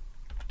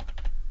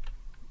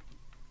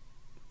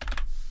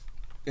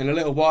 In a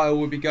little while,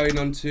 we'll be going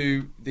on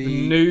to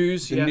the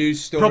news. The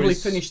news stories. Probably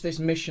finish this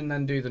mission,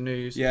 then do the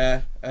news.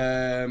 Yeah,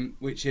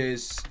 which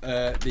is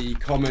the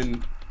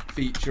common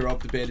feature of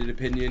the Bearded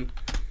Opinion.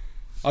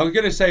 I was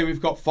going to say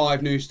we've got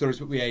 5 news stories,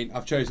 but we ain't.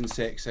 I've chosen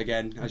 6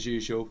 again, as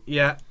usual.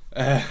 Yeah.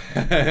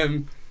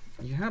 You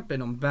have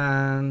been on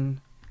ban,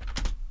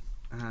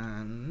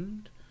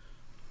 and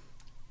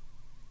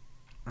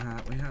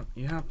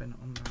you have been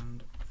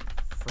unbanned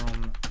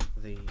from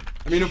the.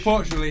 I mean,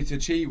 unfortunately, to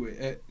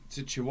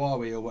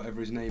Chihuahua or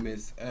whatever his name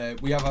is,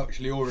 we have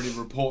actually already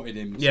reported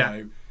him. Yeah.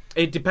 So.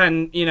 It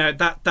depends. You know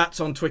that's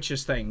on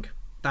Twitch's thing.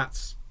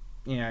 That's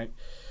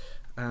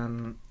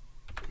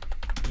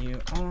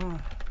You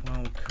are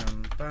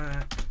welcome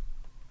back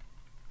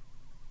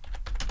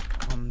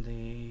on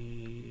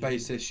the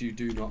basis you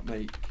do not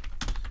make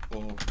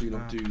or do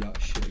not do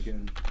that shit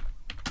again.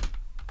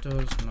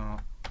 Does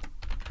not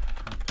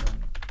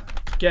happen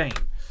again.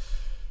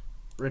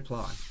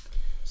 Reply.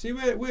 See,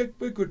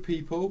 we're good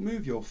people.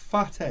 Move your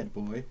fat head,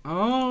 boy.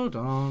 Hold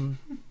on.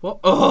 What?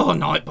 Oh,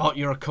 Nightbot,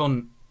 you're a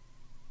cunt.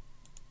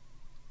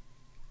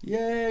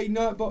 Yay,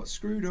 Nightbot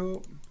screwed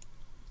up.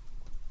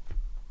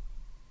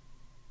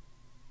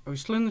 Are we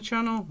still in the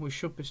channel? We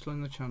should be still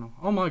in the channel.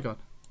 Oh my god.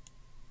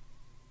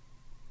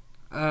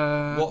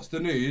 What's the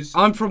news?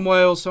 I'm from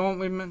Wales, so aren't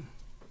we meant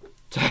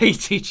to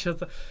hate each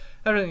other?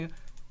 Everything.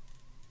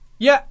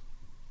 Yeah.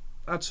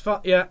 That's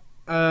fine. Yeah.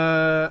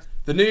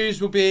 The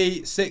news will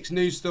be 6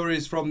 news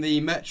stories from the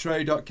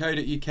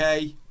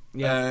metro.co.uk.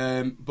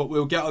 Yeah. But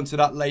we'll get onto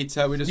that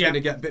later. We're just going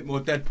to get a bit more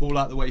Deadpool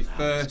out of the way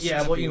first.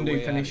 Yeah, what you can do,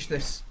 finish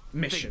this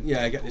mission.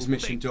 Yeah, get this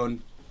mission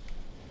done.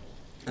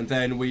 And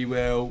then we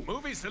will...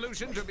 I'm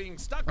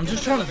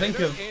just trying to think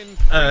of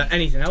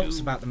anything else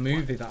about the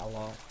movie that I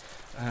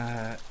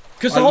like.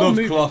 I love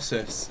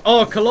Colossus.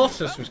 Oh,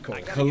 Colossus was cool.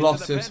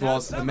 Colossus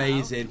was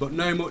amazing, but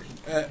no much.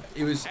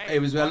 It was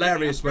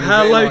hilarious when.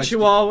 Hello,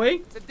 Chihuahua.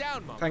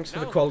 Thanks for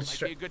the quality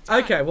stream.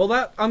 Okay,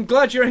 well I'm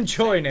glad you're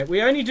enjoying it.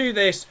 We only do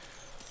this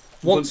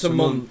once a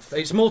month.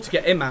 It's more to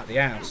get him out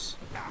the house,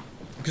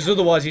 because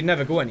otherwise he'd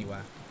never go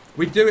anywhere.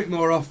 We do it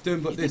more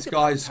often, but this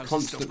guy's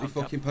constantly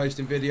fucking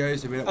posting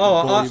videos, and we don't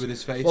want to bore you with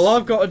his face. Well,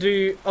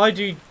 I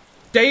do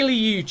daily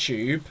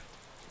YouTube,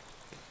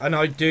 and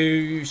I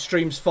do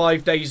streams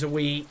 5 days a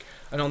week.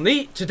 And on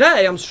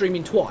today I'm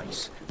streaming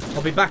twice.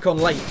 I'll be back on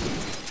late.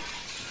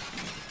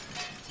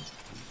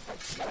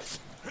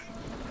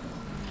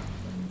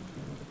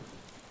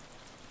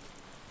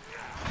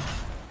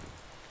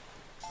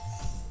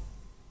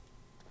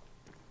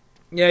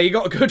 Yeah, you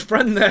got a good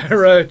friend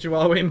there,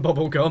 Chihuahua in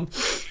Bubblegum.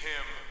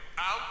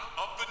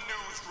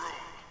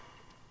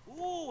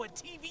 Ooh, a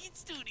TV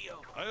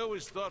studio. I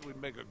always thought we'd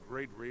make a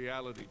great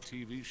reality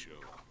TV show.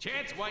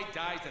 Chance White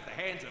dies at the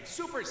hands of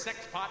super sex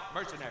pot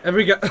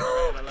mercenaries.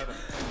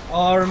 Oh,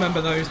 I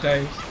remember those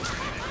days.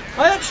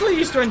 I actually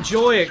used to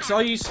enjoy it,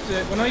 because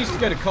when I used to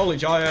go to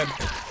college, I had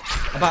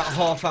about a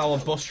half-hour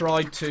bus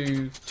ride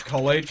to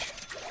college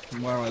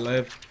from where I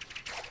live.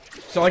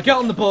 So I'd get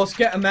on the bus,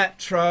 get a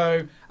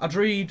metro, I'd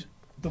read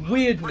the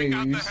weird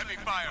news,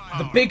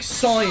 the big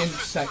science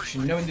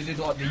section, you know when they did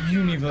like the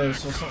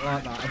universe or something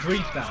like that, I'd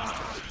read that.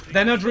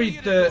 Then I'd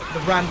read the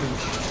random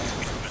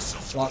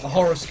shit, like the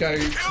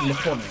horoscopes and the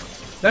funny.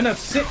 Then I'd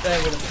sit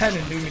there with a pen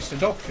and do my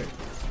Sudoku.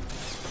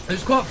 It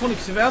was quite funny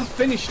because if I hadn't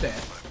finished it,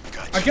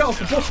 I'd get off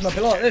the bus and I'd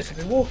be like this, I'd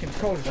be walking to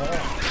college like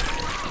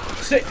that.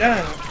 Sit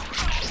down.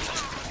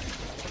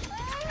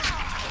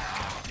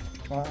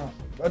 Like that.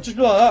 I'd just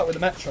be like that with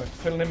the metro,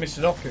 filling in my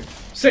Sudoku.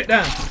 Sit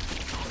down.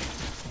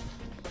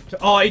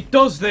 Oh, it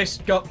does this,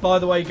 by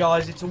the way,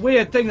 guys. It's a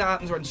weird thing that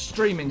happens when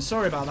streaming.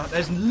 Sorry about that.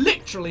 There's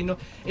literally no...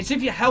 It's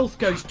if your health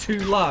goes too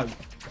low.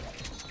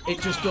 It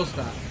just does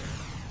that.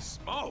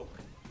 Smoke.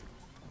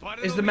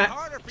 Is the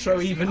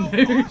metro even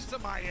news? Heads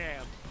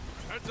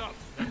up.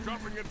 They're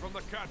dropping it from the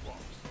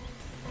catwalks.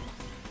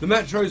 The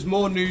Metro's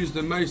more news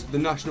than most of the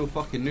national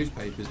fucking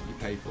newspapers that you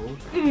pay for.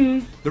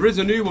 There is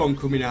a new one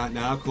coming out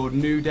now called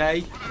New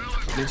Day.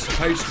 It's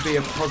supposed to be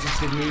a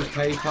positive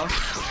newspaper.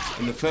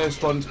 And the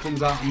first one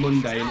comes out on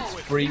Monday, and it's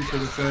free for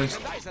the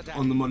first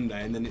on the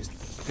Monday, and then it's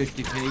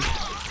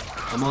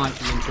 50p. I might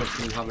be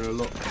interested in having a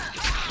look,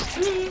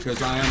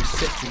 because I am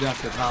sick to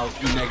death of how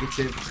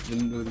negative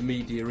the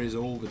media is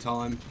all the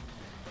time.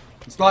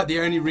 It's like the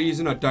only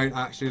reason I don't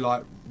actually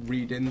like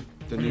reading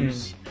the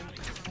news.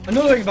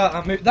 Another thing about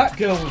that movie, that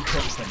girl was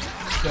pretty,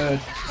 the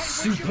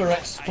super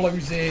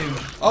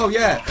explosive... Oh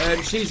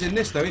yeah, she's in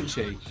this though, isn't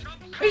she?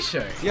 Is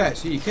she? Yeah,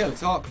 so you kill,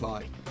 it's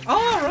Arclight.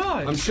 Oh,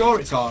 right. I'm sure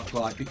it's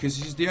Arclight because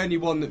she's the only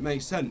one that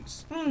makes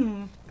sense.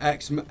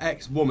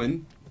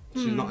 Ex-woman,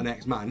 she's not an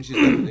ex-man, she's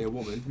definitely a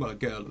woman, well a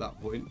girl at that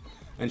point.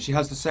 And she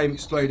has the same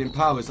exploding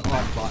powers that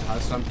Arclight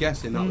has, so I'm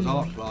guessing that was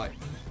Arclight.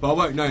 But I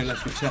won't know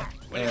unless we check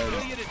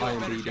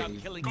IMDb.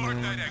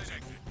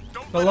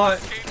 But like,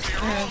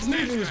 the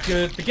movie was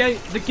good.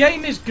 The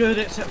game is good,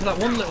 except for that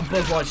one little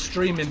bug while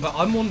streaming. But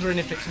I'm wondering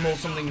if it's more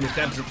something the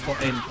devs have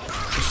put in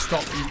to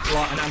stop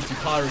like an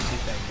anti-piracy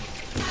thing.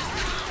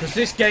 Because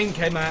this game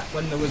came out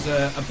when there was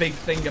a big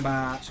thing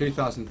about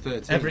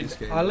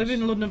 2013. I live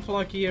in London for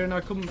like a year, and I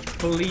couldn't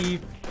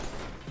believe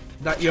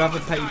that you have a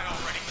page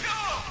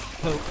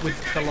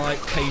with the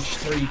like page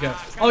 3 girl.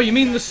 Oh, you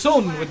mean the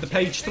Sun with the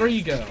page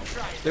 3 girl?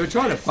 They were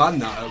trying to ban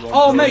that at one point.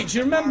 Oh, mate, do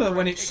you remember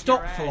when it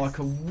stopped for like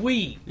a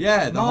week?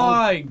 Yeah,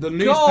 the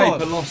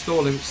newspaper lost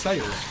all of its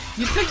sales.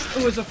 You'd think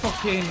there was a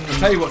fucking... I'll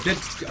tell you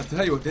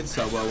what did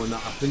sell well when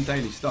that happened.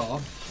 Daily Star.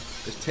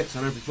 There's tits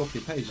on every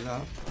fucking page of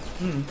that.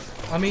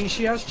 I mean,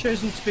 she has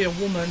chosen to be a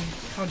woman.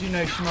 How do you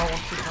know she might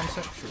want to be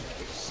pansexual?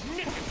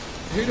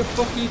 Who the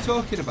fuck are you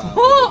talking about?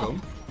 What?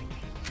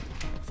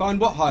 Find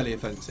what highly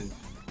offensive?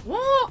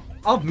 What?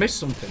 I've missed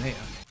something here.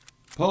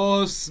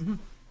 Pause.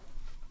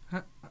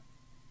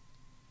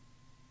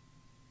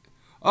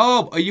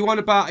 Oh, are you on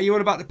about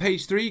the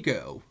page 3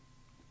 girl?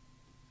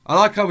 I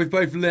like how we've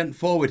both leant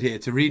forward here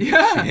to read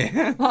this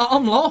shit.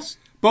 I'm lost.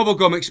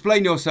 Bubblegum,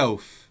 explain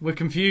yourself. We're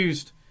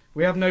confused.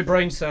 We have no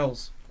brain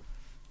cells.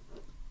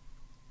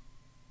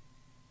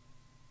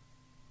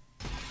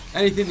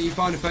 Anything that you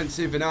find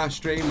offensive in our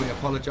stream, we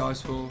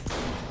apologise for.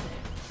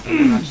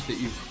 And ask that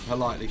you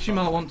politely. She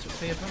might want to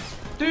see it.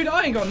 Dude,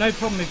 I ain't got no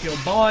problem if you're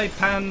bi,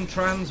 pan,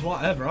 trans,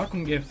 whatever. I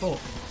can give a fuck.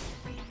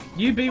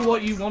 You be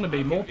what you want to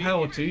be. More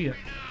power to you.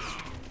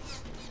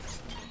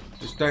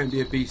 Just don't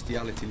be a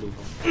bestiality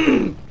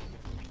lover.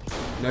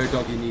 No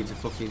doggy needs a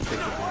fucking ticket.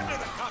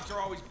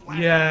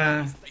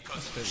 Yeah.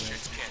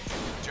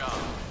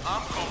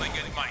 I'm calling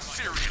in my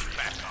serious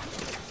backup.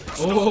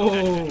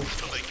 Oh.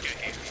 He's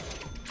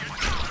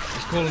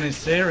calling in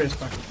serious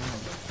backup now.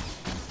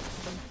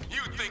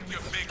 You think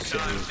you're big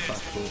Serious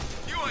backup.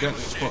 You don't know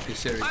fucking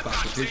serious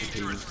backup is a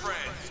penis.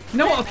 You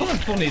know what I find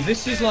funny?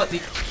 This is like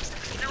the...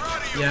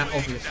 Yeah,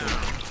 obviously.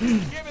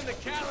 Given the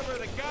caliber of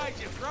the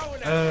guys you're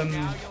throwing at me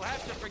now, you'll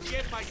have to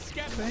forgive my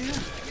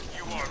skepticism.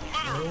 You are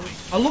literally...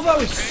 I love how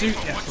his suit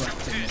gets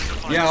wrapped in it.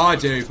 Yeah, I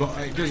do, but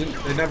it doesn't.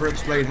 They never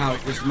explain how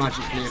it just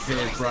magically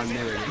appears brand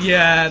new.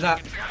 Yeah,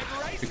 that...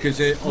 Because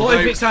it... What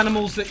if it's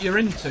animals that you're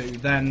into,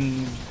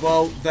 then...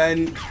 Well,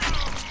 then...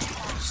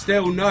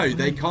 Still, no,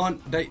 they can't...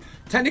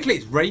 Technically,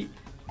 it's rape.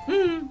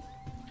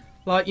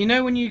 Like, you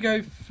know when you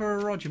go for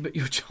a Roger, but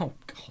you're... Oh,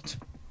 God.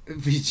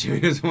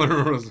 Videos want to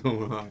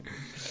rustle, right.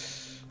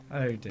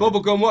 Oh, dear.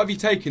 Bubblegum, what have you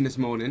taken this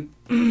morning?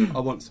 I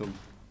want some.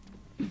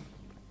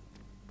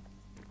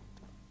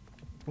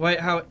 Wait,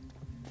 how...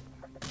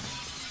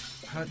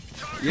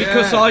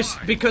 Yeah.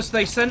 Because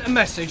they sent a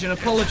message and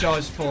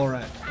apologised for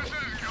it.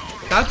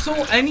 That's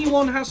all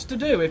anyone has to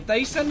do. If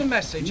they send a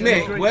message...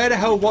 Nick, where the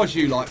hell was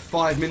you like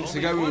 5 minutes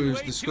ago when we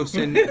was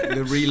discussing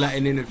the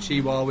re-letting in of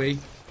Chihuahua?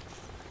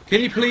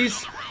 Can you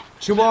please...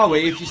 Chihuahua,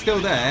 if you're still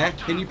there,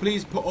 can you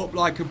please put up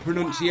like a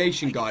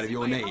pronunciation guide of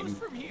your name?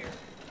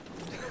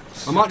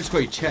 I might just call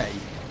you Che.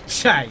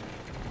 Che.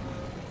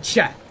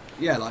 Che.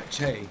 Yeah, like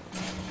Che.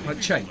 Like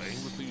Che.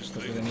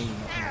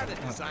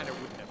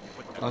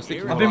 I was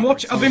thinking I've been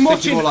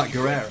watching more like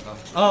Guerrero.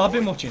 Oh, I've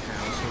been watching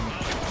House.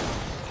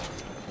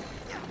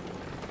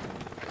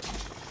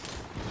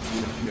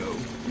 No,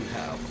 you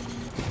have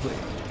played,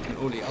 and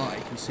only I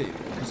can see it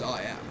because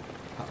I am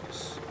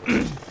House.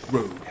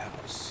 Roadhouse.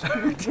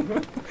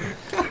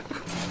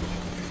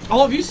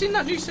 Oh, have you seen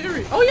that new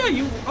series? Oh yeah,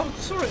 you. Oh,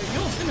 saw it at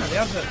yours, didn't I? The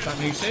advert for that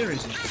new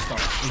series is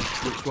starting.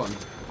 Which one?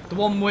 The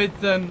one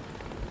with No!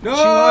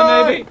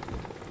 Chihuahua, maybe.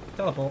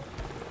 Teleport.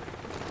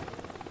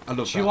 I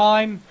love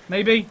Chihuahua,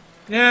 maybe.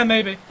 Yeah,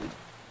 maybe.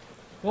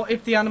 What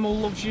if the animal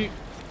loves you?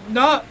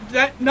 No,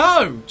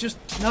 no, just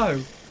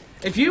no.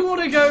 If you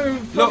want to go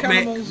fuck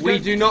animals, Mick, we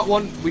do not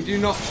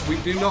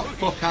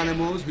fuck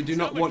animals. We do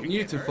not want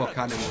you to fuck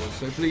animals.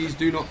 So please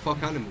do not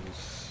fuck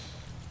animals.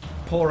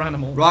 Poor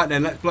animal. Right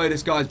then, let's blow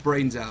this guy's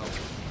brains out.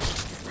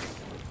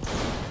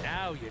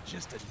 Now you're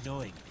just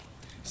annoying me.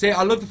 See,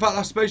 I love the fact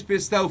that's supposed to be a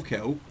stealth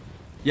kill.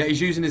 Yet he's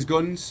using his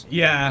guns.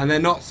 Yeah. And they're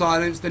not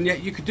silenced, and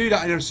yet you could do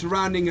that in a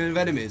surrounding of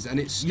enemies, and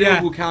it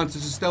still will count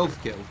as a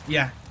stealth kill.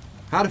 Yeah.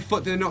 How the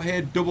fuck did they not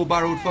hear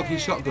double-barreled fucking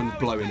shotguns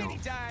blowing off?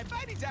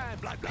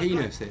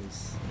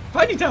 Penises.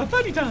 Fighting time,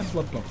 fighting time.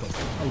 Blah, blah, blah.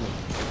 I love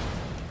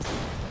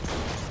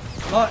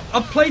it. Like,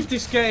 I've played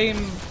this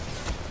game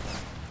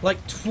like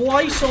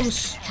twice on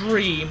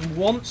stream,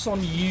 once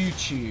on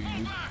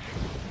YouTube,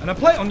 and I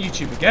play it on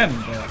YouTube again,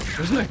 but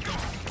isn't it?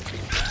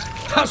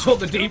 That's what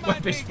the deep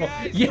web is for.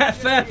 Yeah,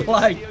 fair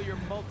play.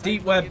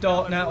 Deep web,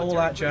 darknet, all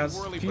that jazz.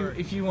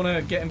 If you want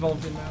to get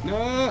involved in that.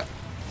 No,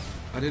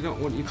 I did not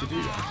want you to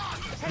do that.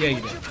 Yeah,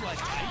 you did.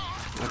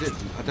 I didn't.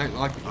 I don't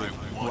like it when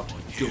what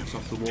jumps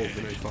off the wall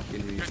for no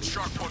fucking reason.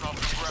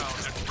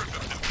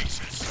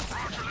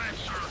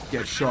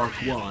 Get shark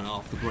one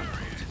off the ground.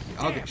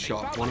 I'll get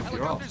shark one off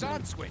your ass.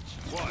 What,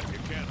 you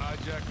can't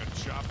hijack a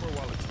chopper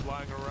while it's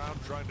flying around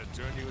trying to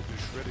turn you into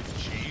shredded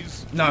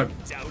cheese? No.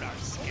 Doubt our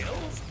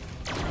skills?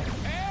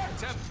 Prepare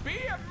to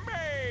be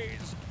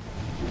amazed!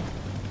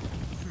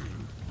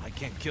 I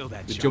can't kill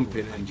that. The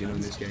jumping engine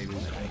on this game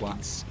is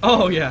wax.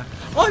 Oh yeah.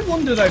 I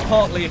wonder though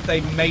partly if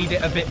they made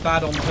it a bit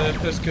bad on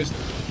purpose because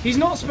he's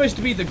not supposed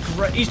to be the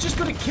great. He's just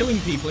good at killing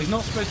people. He's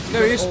not supposed to. Be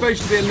no, he's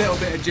supposed to be a little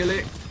bit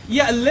agilic.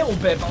 Yeah, a little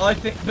bit, but I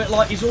think, but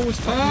like he's always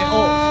fucking it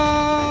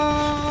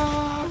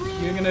up.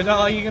 You're gonna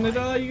die. You're gonna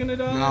die. You're gonna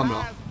die. No, I'm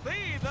not.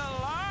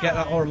 Get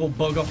that horrible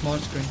bug off my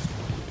screen.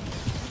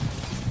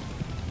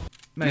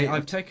 Mate,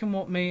 I've taken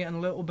what me and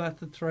Little Beth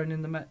had thrown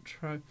in the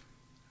metro.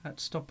 Had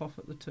to stop off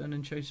at the turn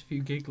and chase a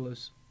few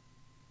gigglers.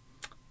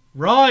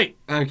 Right.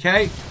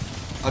 Okay.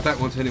 I don't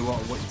want to know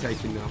what you're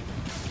taking now.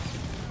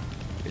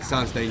 It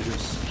sounds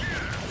dangerous.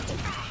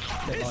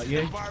 Bit like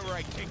you.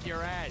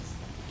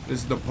 This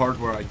is the part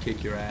where I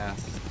kick your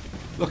ass.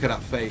 Look at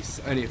that face.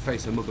 Only a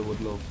face a mother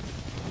would love.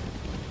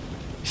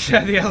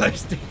 Yeah, the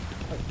LSD.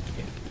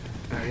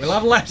 We'll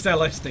have less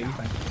LSD,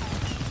 thank you.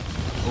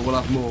 Or we'll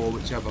have more,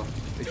 whichever.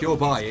 If you're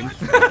buying.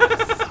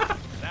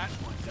 That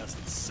one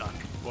doesn't suck.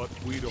 But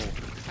we don't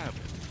have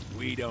it.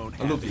 We don't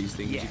have I love these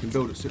things. Yet. You can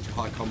build up such a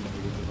high combo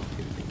with the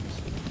fucking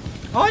things.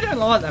 I don't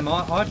like them.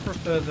 I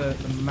prefer the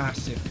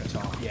massive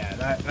guitar. Yeah,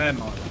 they're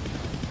my.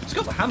 It's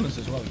got the hammers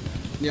as well.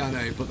 Yeah, I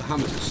know, but the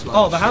hammers are slow.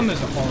 Oh, the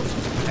hammers are horrible.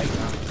 I hate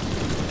that.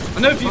 I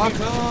know if you.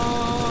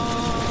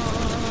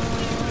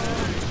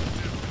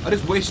 I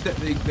just wish that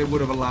they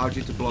would have allowed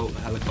you to blow up the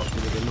helicopter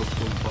with enough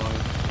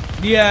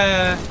gunfire.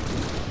 Yeah.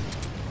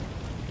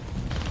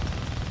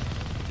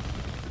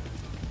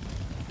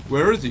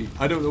 Where is he?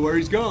 I don't know where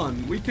he's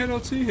gone. We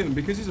cannot see him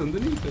because he's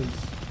underneath us.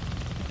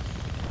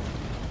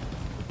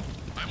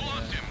 I've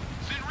lost him.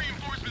 Send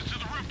reinforcements to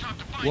the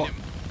What?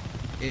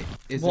 It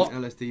isn't What?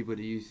 LSD, but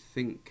do you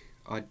think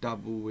I'd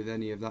dabble with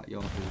any of that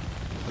yahoo?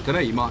 I don't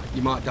know. You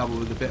might dabble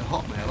with a bit of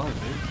Hotmail, I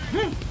don't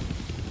know.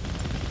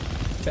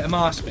 Bit of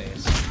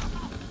MySpace.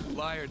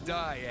 Fly or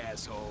die,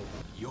 asshole.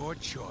 Your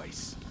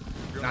choice.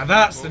 Now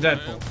that's the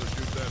Deadpool.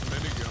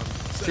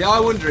 See, I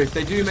wonder if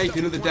they do make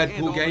another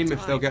Deadpool game,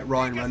 if they'll get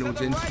Ryan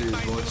Reynolds in to do his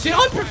voice. See,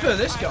 I prefer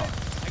this guy.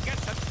 I got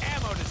some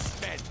ammo to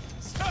spend.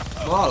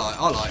 Well,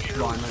 I like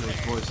Ryan Reynolds'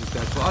 voice as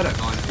Deadpool. I don't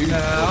mind who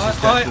voices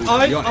I'd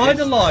Deadpool,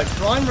 have liked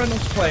Ryan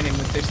Reynolds playing him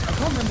with this. I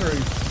can't remember who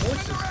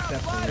voices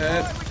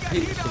Deadpool.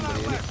 Pete's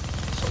somebody in it.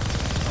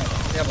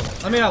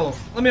 Let me have a look.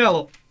 Let me have a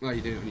look. Oh,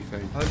 you do it on your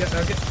phone. I'll get the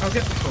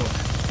phone.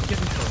 Give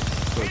me the phone.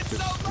 Good,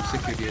 just, I'm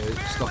sick of you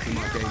stopping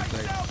my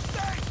gameplay.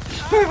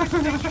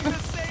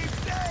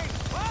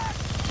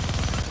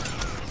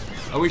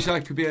 I wish I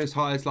could be as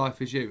high as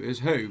life as you. As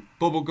who?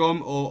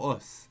 Bubblegum or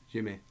us,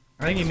 Jimmy?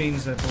 I think he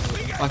means I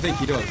think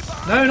he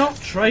does. No, not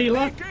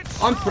trailer.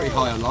 I'm pretty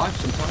high on life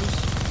sometimes.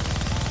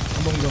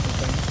 Among other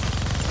things.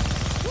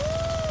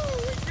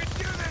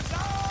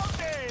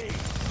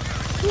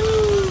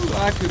 Woo,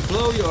 I could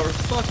blow your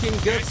fucking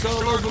guts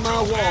all over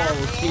my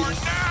walls, Peter.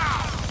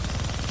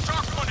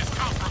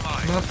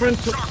 My friend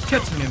took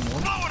ketamine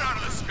once.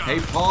 Hey,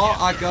 Paul,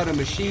 I got a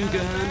machine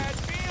gun.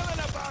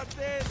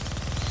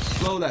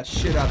 Blow that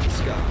shit out of the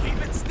sky.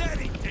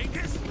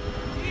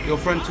 Your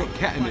friend took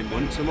ketamine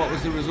once, and what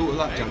was the result of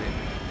that, Johnny?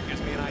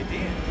 Gives me an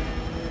idea.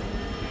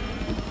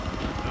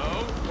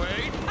 No,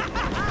 wait.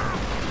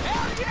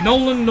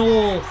 Nolan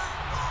North.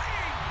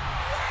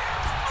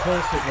 Of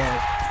course it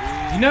was.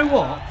 You know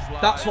what?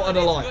 That's what I'd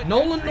have liked.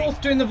 Nolan North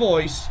doing the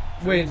voice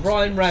with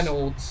Ryan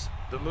Reynolds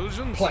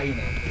playing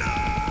it.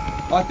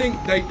 I think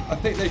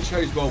they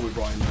chose well with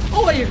Ryan Reynolds.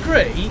 Oh, I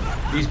agree.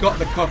 He's got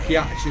the cocky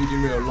attitude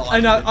in real life.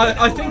 And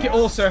I think it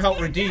also helped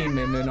redeem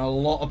him in a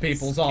lot of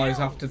people's eyes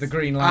after the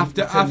Green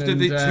Lantern. After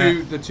and,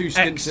 the two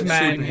stints at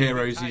X-Men.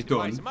 superheroes he's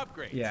done.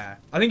 Yeah,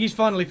 I think he's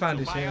finally found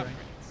his hero.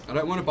 I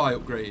don't want to buy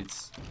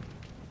upgrades.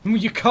 Well,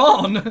 you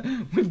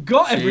can't. We've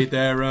got See everything.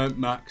 there at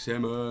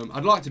maximum.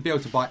 I'd like to be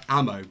able to buy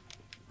ammo.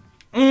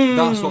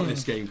 That's what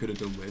this game could have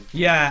done with.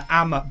 Yeah,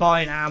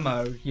 buying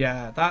ammo.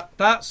 Yeah,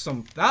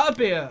 that'd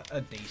be a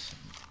decent.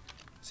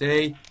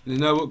 See, there's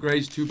no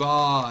upgrades to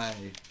buy.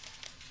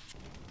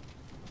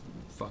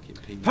 Fucking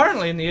people.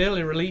 Apparently, in the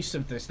early release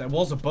of this, there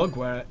was a bug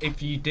where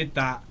if you did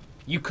that,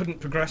 you couldn't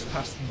progress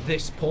past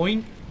this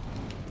point.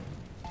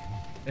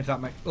 If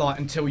that makes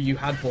until you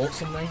had bought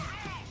something.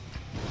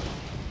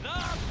 The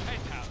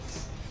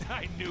penthouse.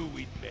 I knew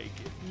we'd make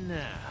it.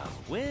 Now,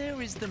 where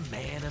is the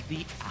man of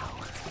the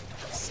hour?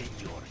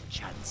 Senor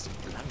Chance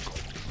Blanco.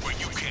 Well,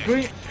 you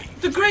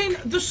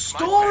can't. The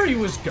story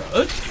was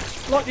good.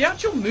 Like, the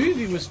actual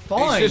movie was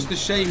fine. It's just a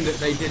shame that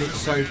they did it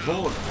so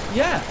poorly.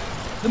 Yeah.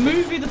 The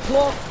movie, the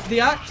plot, the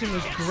acting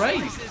was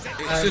great.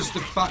 It's just the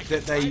fact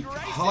that they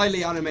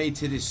highly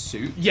animated his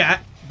suit. Yeah,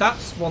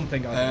 that's one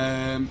thing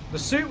I think. The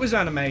suit was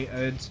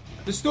animated.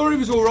 The story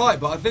was alright,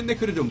 but I think they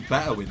could have done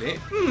better with it.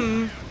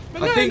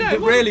 But I think that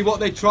really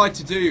what they tried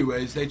to do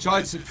was they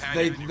thought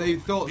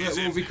that,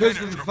 well, because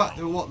of the fact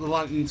that what the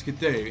Lanterns could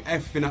do,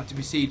 everything had to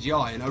be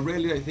CGI, and I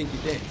really don't think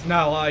it did.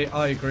 No,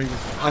 I agree with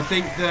you. I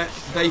think that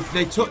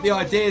they took the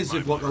ideas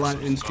of what the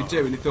Lanterns could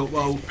do, and they thought,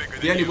 well,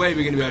 the only way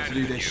we're going to be able to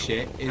do this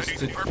shit is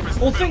to...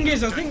 Well, the thing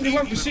is, I think they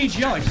went for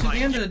CGI, because at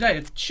the end of the day,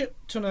 a shit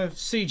ton of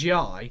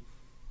CGI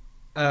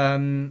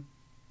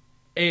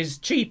is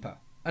cheaper.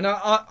 And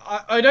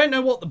I don't know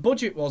what the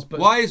budget was, but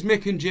why is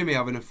Mick and Jimmy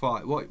having a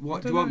fight? What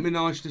do you want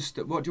Minaj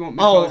to what do you want?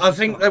 Oh, Minaj I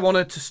think they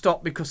wanted to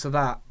stop because of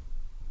that.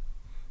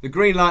 The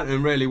Green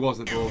Lantern really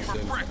wasn't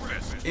awesome.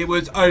 It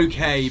was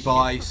okay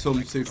by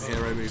some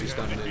superhero movie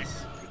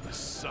standards.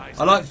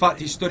 I like the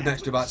fact he stood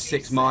next to about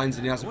 6 mines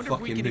and he hasn't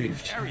fucking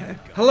moved.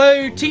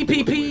 Hello,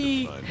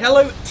 TPP.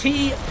 Hello,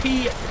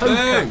 TP.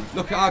 Boom!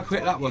 Look at how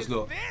quick that was.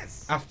 Look.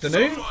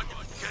 Afternoon.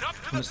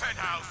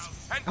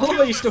 I love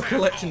how you're still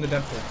collecting the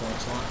Deadpool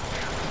points, like.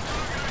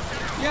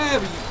 Yeah,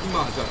 but you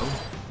might as well.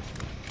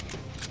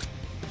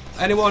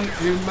 Anyone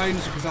who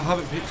moans because I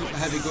haven't picked up the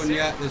heavy gun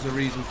yet, there's a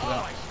reason for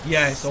that.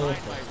 Yeah, it's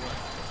awful.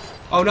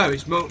 Oh no,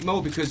 it's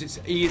more because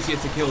it's easier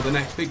to kill the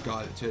next big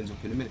guy that turns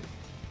up in a minute.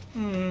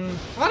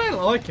 I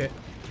don't like it.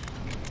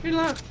 You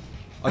like?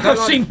 I've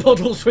seen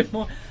puddles with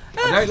more.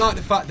 I don't like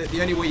the fact that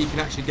the only way you can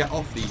actually get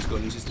off these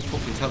guns is to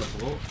fucking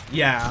teleport.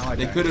 Yeah,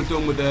 They could have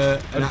done with a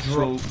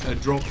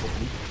drop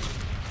button.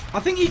 I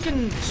think you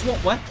can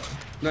swap weapons.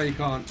 No, you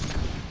can't.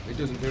 It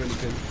doesn't do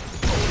anything.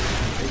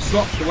 It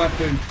swaps the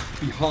weapon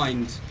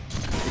behind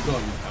the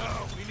gun.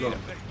 Look,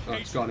 oh,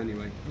 it's gone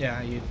anyway.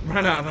 Yeah, you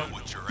ran out of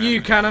it.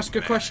 You can ask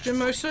a question,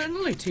 most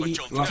certainly. Well,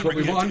 that's what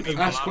we want.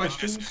 Ask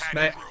questions.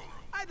 Mate.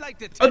 I'd like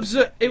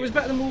to It was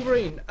better than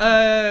Wolverine.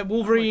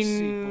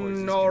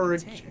 Wolverine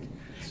Origin.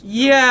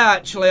 Yeah,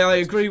 actually, I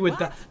agree with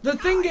that. The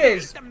thing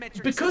is,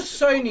 because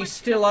Sony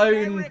still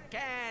own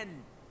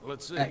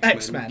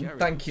X-Men,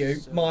 thank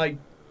you. My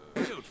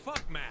Dude,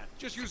 fuck man.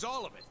 Just use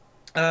all of it.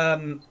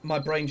 my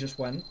brain just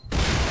went. Oh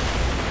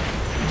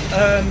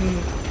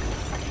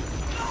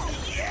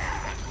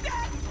yeah!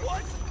 That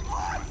was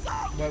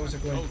awesome! Where was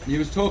it going? You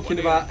was talking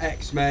about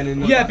X-Men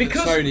and yeah,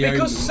 because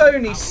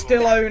Sony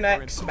still own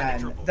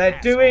X-Men. They're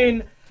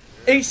doing.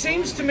 It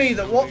seems to me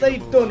that what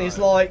they've done is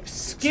like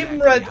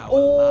skim-read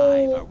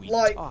all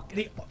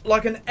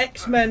like an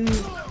X-Men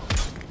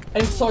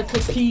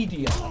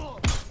encyclopedia,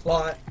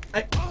 like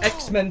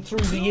X-Men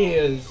through the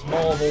years,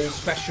 Marvel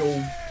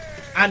special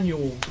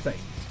annual thing,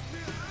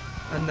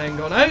 and then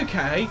gone,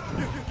 okay,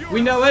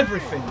 we know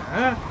everything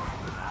now,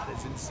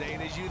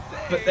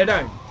 but they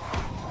don't.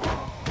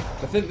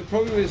 I think the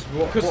problem is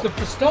because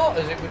for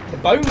starters, the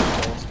Bone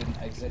Force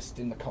didn't exist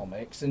in the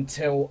comics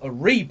until a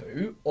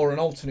reboot or an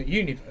alternate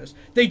universe.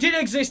 They did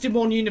exist in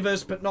one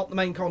universe, but not the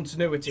main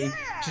continuity,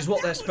 which is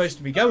what they're supposed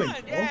to be going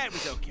for. Yeah, it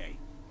was okay.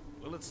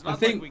 Well, it's not I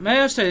think. like May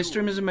I say, this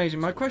stream is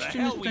amazing. My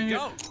question is,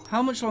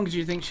 how much longer do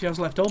you think she has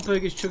left? Old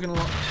Burger's chugging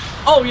along.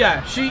 Oh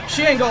yeah, she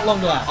ain't got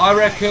long left. I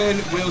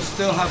reckon we'll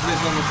still have Liz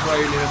on the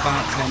throne in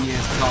about 10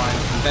 years' time,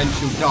 and then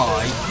she'll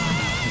die.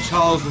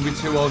 Charles will be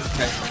too old to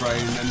take the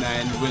throne, and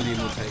then William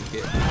will take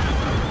it.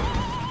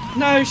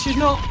 No, she's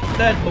not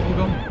dead,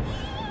 Bubblegum.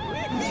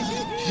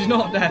 She's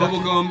not dead.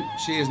 Bubblegum,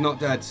 she is not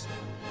dead.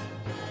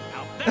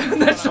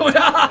 That's what.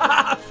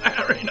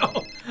 Fair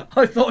enough.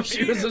 I thought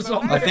she was a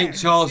zombie. I think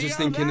Charles is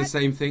thinking the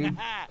same thing.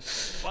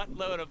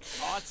 what load of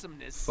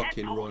awesomeness.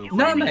 Fucking royal.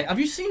 No, mate. Have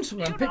you seen some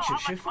of them pictures?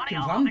 She's a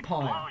fucking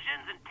vampire.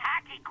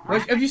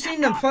 Have you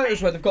seen them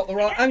photos where they've got the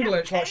right angle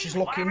and it's like she's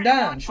looking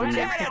down? She looks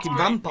like a fucking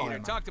vampire.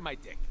 Talk to my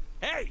dick.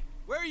 Hey,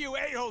 where are you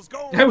a-holes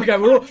going? There we go.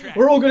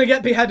 We're all going to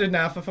get beheaded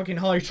now for fucking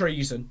high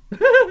treason.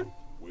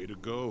 Way to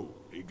go.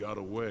 He got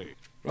away.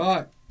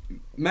 Right.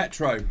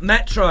 Metro.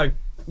 Metro.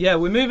 Yeah,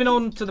 we're moving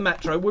on to the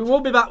Metro. We will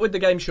be back with the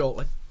game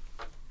shortly.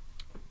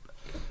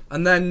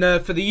 And then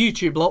for the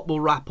YouTube lot, we'll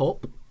wrap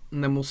up.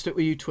 And then we'll stick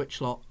with you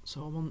Twitch lot.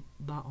 So I want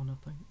that on, I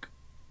think.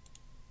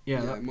 Yeah,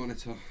 that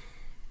monitor.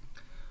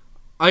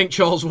 I think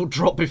Charles will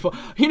drop before.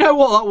 You know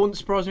what? That wouldn't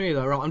surprise me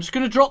either. Right, I'm just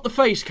going to drop the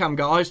face cam,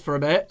 guys, for a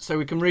bit so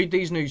we can read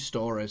these news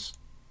stories.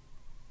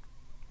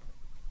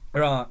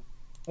 Right,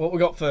 what we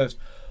got first?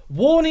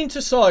 Warning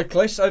to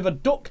cyclists over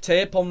duct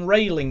tape on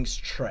railings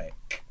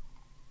trick.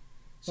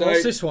 So,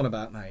 what's this one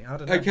about, mate? I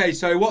don't know. Okay,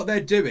 so what they're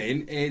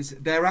doing is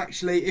they're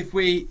actually, if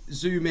we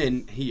zoom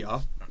in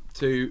here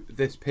to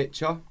this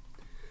picture.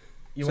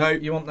 You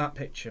want that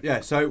picture?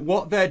 Yeah, so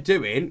what they're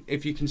doing,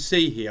 if you can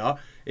see here,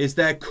 is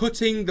they're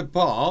cutting the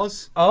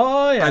bars.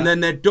 Oh, yeah. And then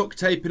they're duct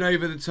taping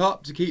over the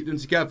top to keep them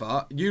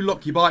together. You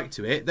lock your bike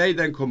to it. They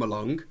then come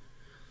along,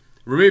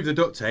 remove the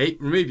duct tape,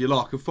 remove your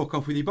lock, and fuck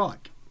off with your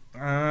bike.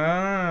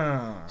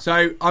 Ah.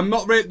 So I'm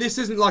not really. This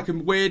isn't like a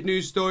weird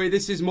news story.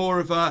 This is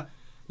more of a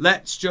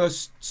let's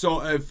just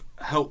sort of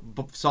help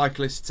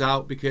cyclists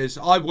out, because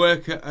I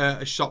work at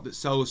a shop that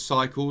sells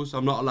cycles.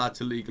 I'm not allowed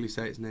to legally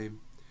say its name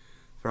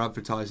for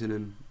advertising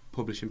and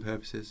publishing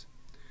purposes,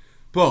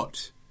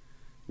 but.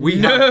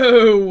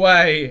 No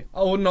way!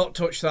 I would not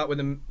touch that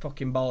with a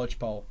fucking barge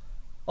pole.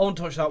 I wouldn't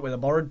touch that with a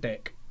borrowed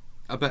dick.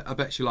 I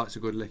bet she likes a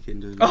good licking,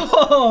 doesn't she?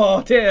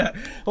 Oh dear!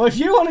 Well, if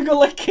you want to go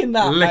licking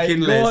that, licking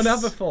mate, go and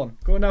have a fun.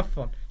 Go and have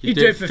fun. You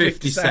do it for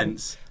 50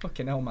 cents.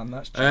 Fucking hell, man,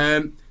 that's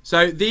cheap.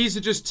 So these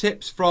are just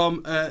tips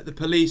from the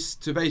police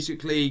to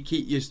basically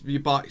keep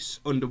your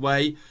bikes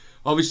underway.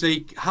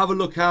 Obviously, have a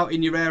look out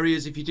in your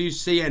areas. If you do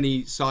see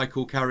any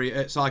cycle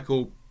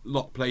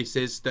lock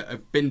places that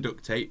have been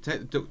duct taped, take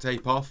the duct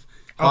tape off.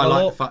 I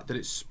like the fact that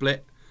it's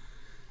split.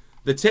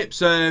 The tips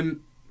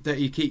that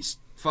you keep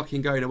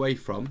fucking going away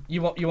from.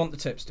 You want the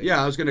tips, do you?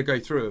 Yeah, I was going to go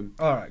through them.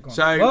 All right, go on.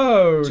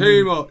 So,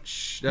 too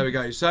much. There we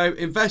go. So,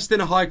 invest in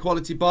a high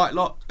quality bike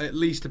lock, at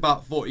least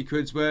about 40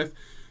 quid's worth.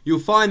 You'll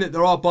find that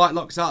there are bike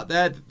locks out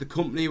there that the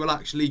company will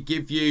actually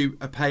give you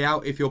a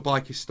payout if your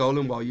bike is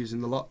stolen while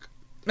using the lock.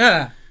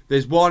 Yeah.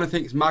 There's one, I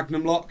think it's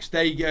Magnum locks.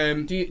 They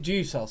do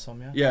you sell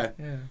some? Yeah.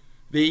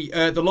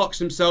 The locks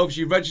themselves,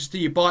 you register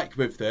your bike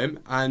with them,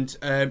 and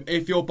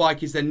if your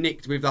bike is then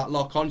nicked with that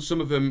lock on, some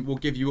of them will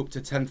give you up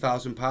to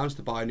 £10,000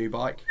 to buy a new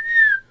bike.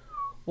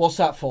 What's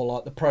that for?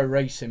 Like the pro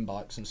racing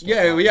bikes and stuff?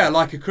 Yeah,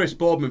 like a Chris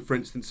Boardman, for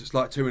instance, it's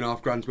like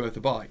 £2.5 grand worth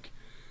of bike.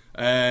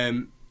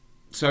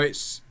 So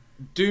it's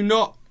do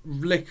not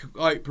lick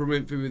Oprah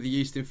Winfrey with a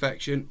yeast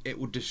infection; it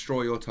will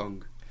destroy your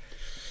tongue.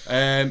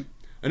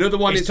 Another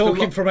one He's is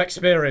talking from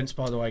experience,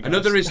 by the way, guys.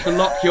 Another is to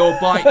lock your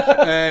bike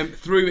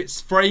through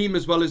its frame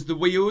as well as the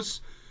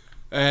wheels.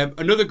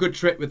 Another good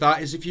trick with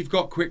that is if you've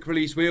got quick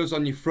release wheels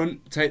on your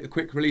front, take the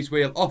quick release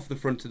wheel off the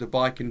front of the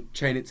bike and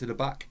chain it to the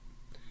back,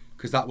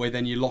 because that way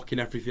then you're locking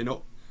everything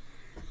up.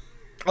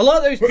 I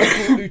like those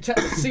people who take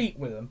the seat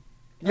with them.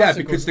 That's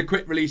because the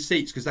quick release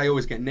seats, because they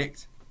always get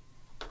nicked.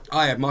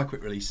 I had my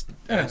quick release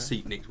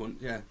seat nicked one.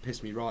 Yeah,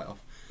 pissed me right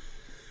off.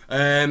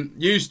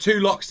 Use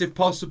 2 locks if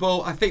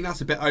possible. I think that's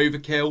a bit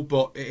overkill,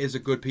 but it is a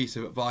good piece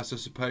of advice, I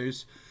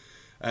suppose.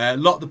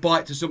 Lock the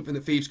bike to something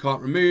that thieves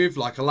can't remove,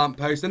 like a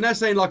lamppost. And they're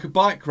saying like a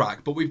bike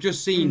rack, but we've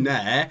just seen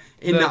there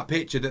in that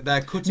picture that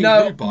they're cutting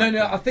through bike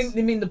racks. I think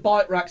they mean the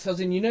bike racks, as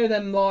in, you know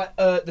them like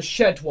the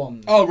shed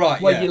ones. Oh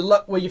right,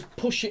 where you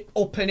push it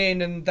up and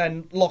in, and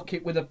then lock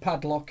it with a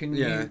padlock,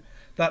 and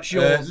That's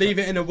yours. Leave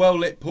it in a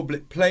well-lit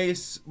public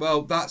place.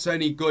 Well, that's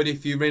only good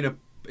if you're in a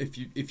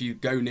if you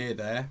go near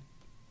there.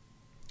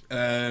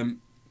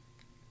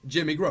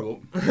 Jimmy,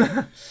 grow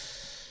up.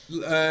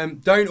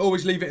 Don't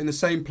always leave it in the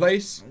same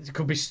place. It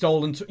could be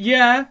stolen.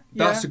 Yeah.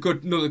 That's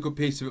another good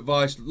piece of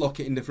advice. Lock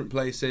it in different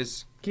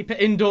places. Keep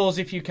it indoors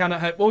if you can at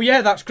home. Well,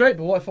 yeah, that's great.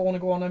 But what if I want to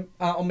go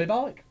out on my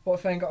bike? What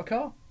if I ain't got a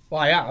car?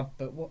 Well, I have,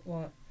 but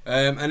what?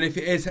 And if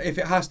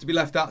it has to be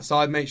left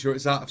outside, make sure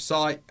it's out of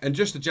sight. And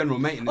just a general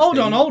maintenance. Hold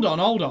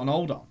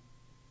on.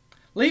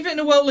 Leave it in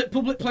a well-lit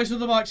public place with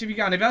the bikes if you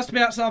can. If it has to be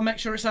outside, make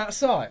sure it's out of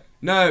sight.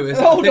 No, I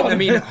think they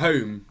mean at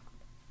home.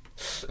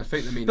 I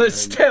think they mean but at home.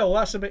 Still,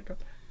 that's a bit...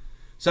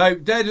 So,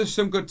 there are just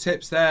some good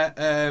tips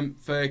there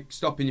for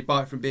stopping your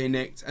bike from being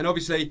nicked. And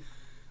obviously,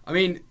 I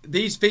mean,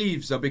 these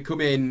thieves are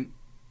becoming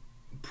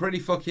pretty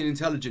fucking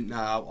intelligent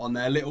now on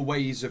their little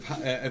ways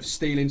of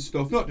stealing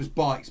stuff. Not just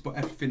bikes, but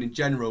everything in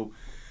general.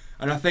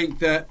 And I think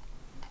that,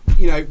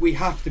 you know, we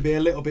have to be a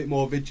little bit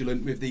more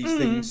vigilant with these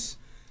things.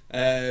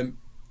 I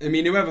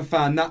mean, whoever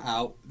found that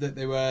out, that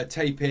they were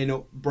taping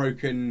up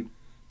broken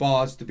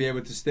bars to be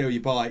able to steal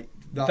your bike.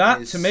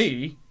 That to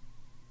me...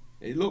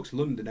 It looks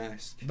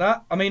London-esque.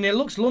 It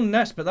looks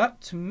London-esque, but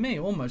that, to me,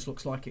 almost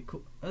looks like it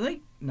could... Are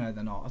they? No,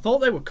 they're not. I thought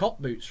they were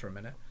cop boots for a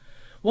minute.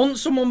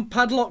 Once someone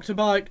padlocked a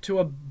bike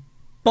to a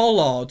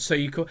bollard so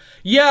you could...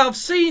 Yeah, I've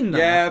seen that.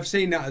 Yeah, I've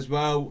seen that as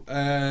well.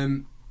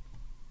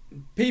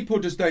 People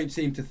just don't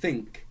seem to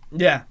think.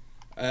 Yeah.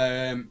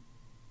 I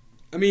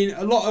mean,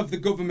 a lot of the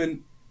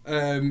government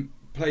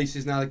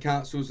places now, the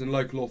councils and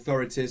local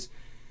authorities,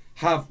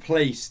 have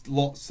placed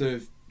lots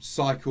of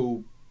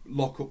cycle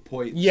lock-up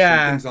points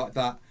and things like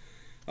that.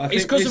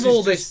 It's because of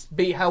all this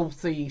be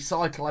healthy,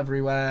 cycle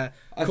everywhere,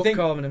 cut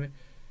carbon.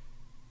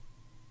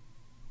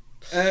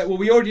 Well,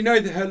 we already know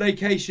that her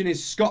location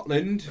is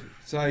Scotland.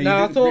 So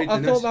no, I thought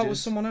that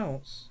was someone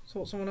else. I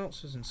thought someone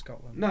else was in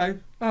Scotland. No.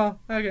 Oh,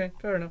 okay,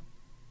 fair enough.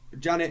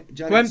 Janet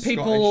when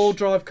people Scottish. all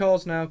drive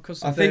cars now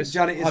because I think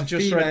Janet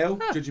is female,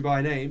 judging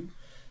by name.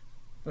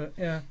 But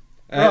yeah.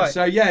 Right.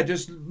 So yeah,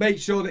 just make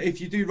sure that if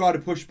you do ride a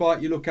push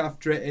bike, you look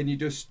after it and you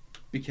just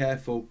be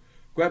careful.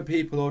 When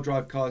people all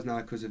drive cars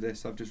now because of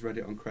this, I've just read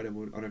it on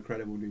a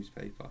credible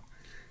newspaper.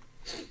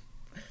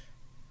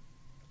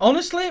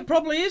 Honestly, it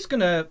probably is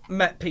going to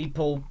make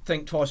people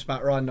think twice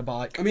about riding a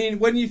bike. I mean,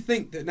 when you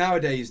think that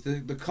nowadays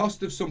the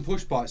cost of some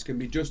push bikes can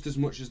be just as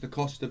much as the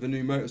cost of a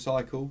new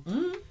motorcycle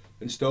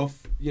and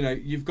stuff, you know,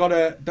 you've got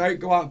to... Don't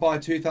go out and buy a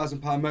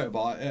 £2,000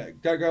 motorbike.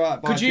 Don't go out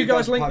and buy Could you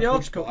guys link the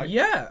article? Bike.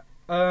 Yeah.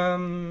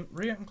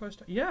 React and close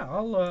to... Yeah,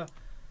 I'll...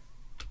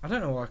 I don't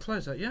know why I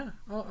closed that. Yeah,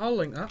 I'll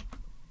link that.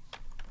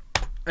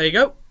 There you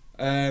go.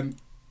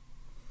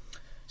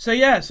 So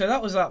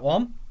that was that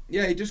one.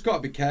 Yeah, you just got to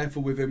be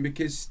careful with them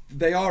because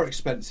they are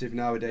expensive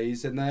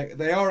nowadays, and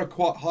they are a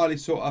quite highly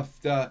sought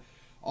after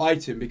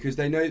item because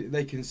they know that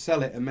they can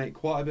sell it and make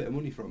quite a bit of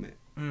money from it.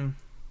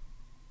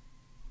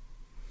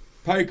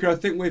 Poker, I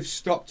think we've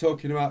stopped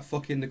talking about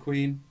fucking the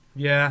Queen.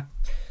 Yeah.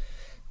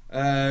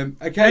 Okay,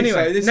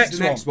 anyway, so this is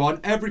the next one.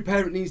 Every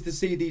parent needs to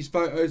see these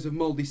photos of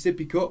mouldy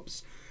sippy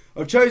cups.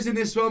 I've chosen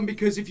this one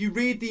because if you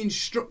read the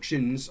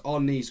instructions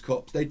on these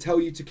cups, they tell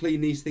you to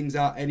clean these things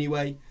out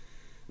anyway.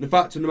 And the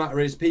fact of the matter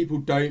is, people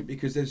don't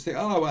because they just think,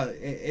 oh, well,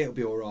 it'll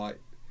be all right.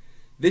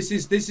 This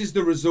is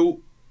the result.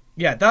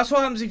 Yeah, that's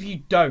what happens if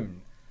you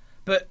don't.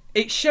 But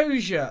it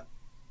shows you.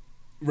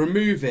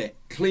 Remove it,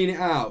 clean it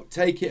out,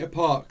 take it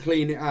apart,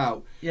 clean it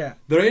out. Yeah.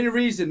 The only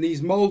reason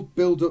these mould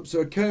build-ups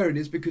are occurring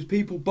is because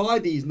people buy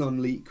these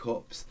non-leak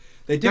cups.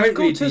 They don't read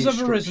the Difficulties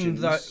have arisen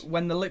though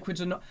when the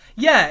liquids are not...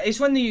 Yeah,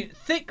 it's when the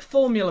thick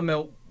formula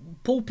milk,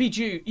 pulpy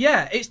juice...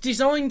 Yeah, it's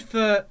designed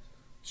for...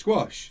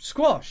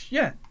 Squash,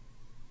 yeah.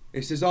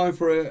 It's designed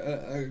for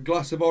a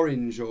glass of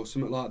orange or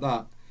something like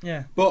that.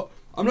 Yeah. But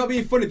I'm not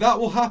being funny, that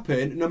will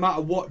happen no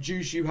matter what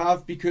juice you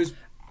have because...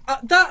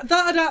 That'd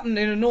happen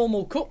in a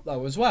normal cup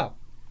though as well.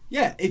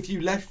 Yeah, if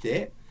you left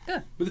it.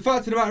 Yeah. But the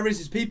fact of the matter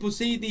is people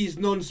see these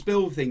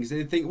non-spill things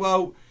and they think,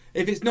 well...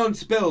 If it's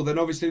non-spill, then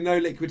obviously no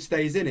liquid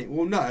stays in it.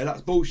 Well, no,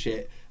 that's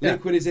bullshit. Yeah.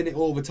 Liquid is in it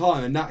all the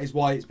time, and that is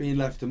why it's being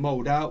left to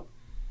mould out.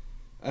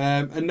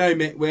 And no,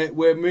 Mick,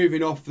 we're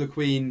moving off the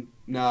Queen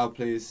now,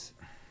 please.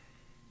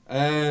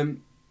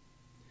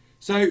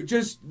 So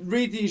just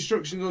read the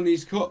instructions on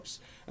these cups.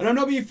 And I'm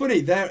not being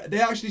funny. They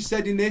actually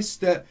said in this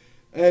that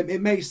it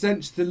makes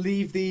sense to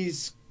leave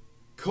these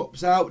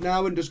cups out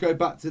now and just go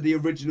back to the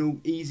original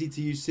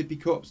easy-to-use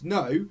sippy cups.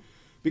 No,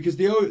 because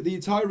the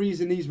entire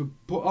reason these were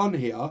put on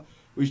here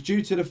was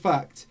due to the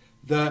fact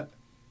that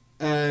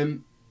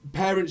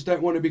parents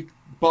don't want to be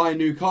buying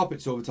new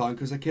carpets all the time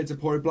because their kids are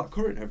pouring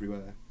blackcurrant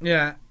everywhere.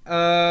 Yeah.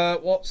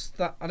 What's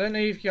that? I don't know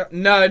if you...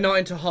 No, not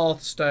into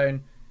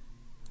Hearthstone.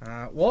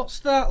 What's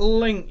that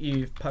link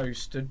you've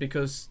posted?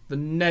 Because the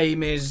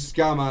name is...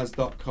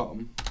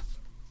 Scammers.com.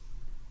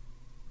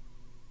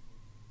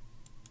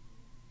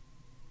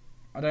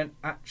 I don't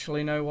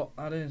actually know what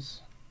that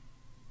is.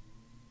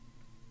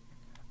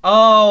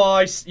 Oh,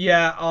 I see.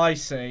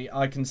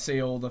 I can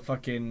see all the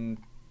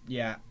fucking...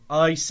 Yeah,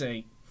 I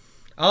see.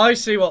 I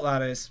see what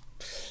that is.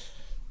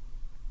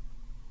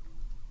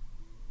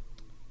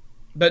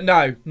 But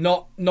no,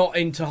 not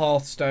into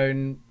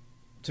Hearthstone,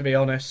 to be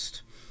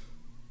honest.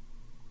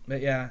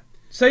 But yeah.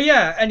 So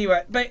yeah,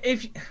 anyway, but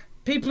if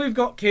people who've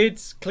got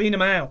kids, clean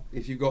them out.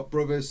 If you've got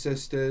brothers,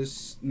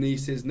 sisters,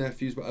 nieces,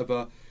 nephews,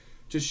 whatever,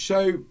 just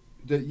show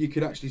that you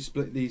can actually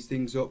split these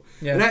things up.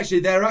 Yeah. And actually,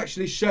 they're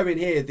actually showing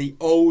here the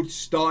old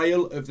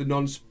style of the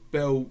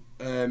non-spill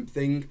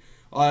thing.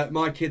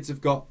 My kids have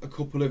got a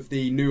couple of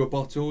the newer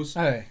bottles,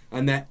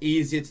 and they're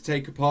easier to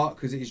take apart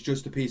because it's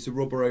just a piece of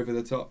rubber over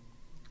the top.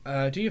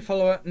 Do you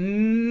follow it?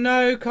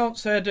 No, can't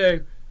say I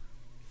do.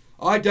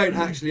 I don't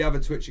actually have a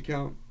Twitch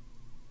account.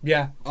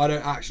 Yeah. I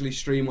don't actually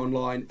stream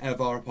online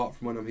ever apart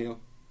from when I'm here.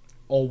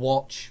 Or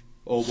watch.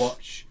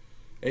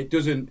 It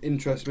doesn't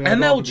interest me.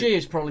 MLG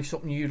is probably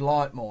something you'd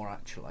like more,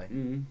 actually.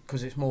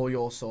 Because it's more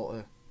your sort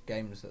of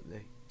games that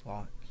they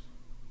like.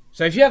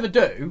 So if you ever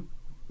do,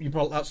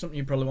 that's something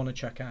you probably want to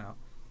check out.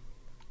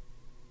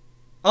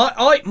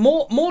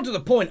 More to the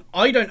point,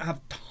 I don't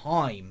have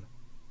time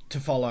to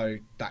follow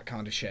that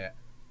kind of shit.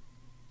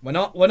 When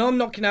I'm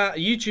knocking out a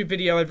YouTube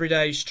video every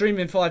day,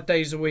 streaming 5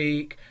 days a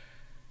week,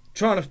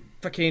 trying to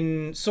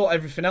fucking sort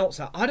everything else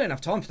out, I don't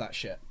have time for that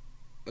shit.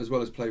 As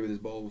well as play with his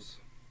balls.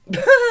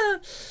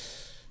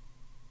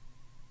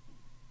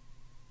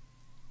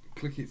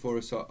 Click it for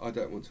us. I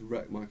don't want to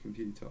wreck my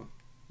computer.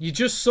 You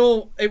just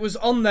saw it was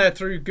on there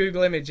through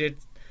Google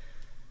Images.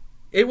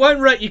 It won't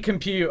wreck your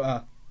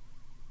computer.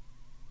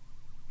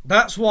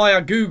 That's why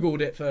I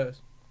Googled it first.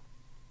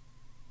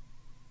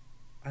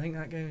 I think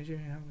that game is you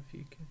have a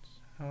few kids.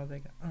 How are they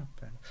going? Oh,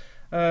 fair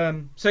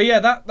enough. So yeah,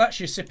 that's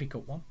your sippy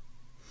cup one.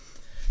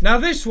 Now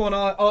this one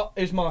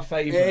is my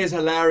favourite. It is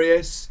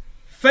hilarious.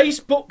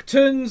 Facebook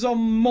turns on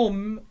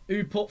mum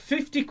who put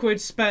 50 quid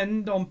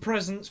spend on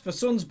presents for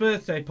son's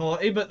birthday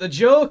party, but the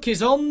joke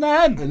is on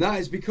them. And that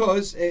is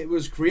because it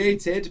was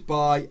created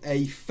by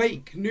a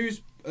fake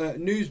news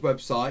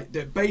website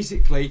that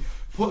basically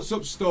puts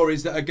up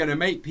stories that are going to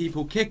make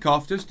people kick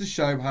off just to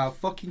show how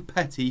fucking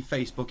petty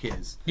Facebook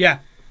is. Yeah.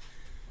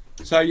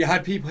 So you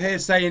had people here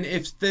saying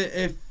if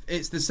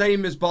it's the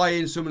same as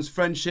buying someone's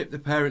friendship, the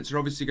parents are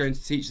obviously going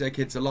to teach their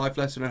kids a life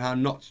lesson on how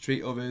not to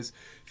treat others.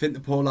 Think the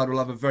poor lad will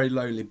have a very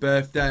lonely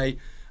birthday.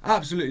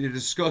 Absolutely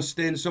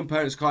disgusting. Some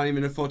parents can't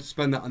even afford to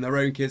spend that on their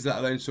own kids, let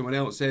alone someone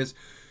else's.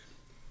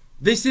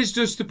 This is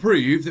just to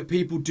prove that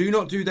people do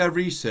not do their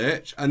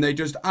research and they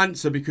just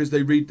answer because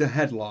they read the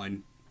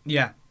headline.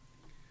 Yeah.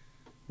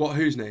 What?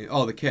 Whose name?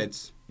 Oh, the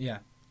kids. Yeah.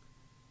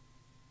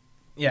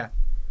 Yeah.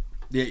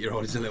 The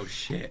 8-year-old is a little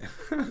shit.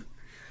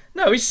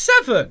 No, he's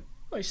 7.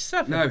 Oh, he's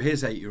 7. No,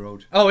 his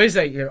 8-year-old. Oh, his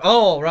 8-year-old.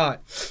 Oh, right.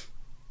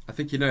 I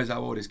think he knows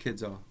how old his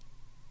kids are.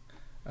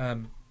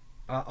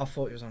 I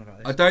thought he was on about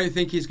this. I don't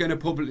think he's going to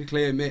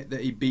publicly admit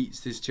that he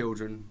beats his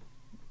children.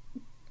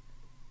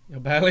 You're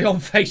barely on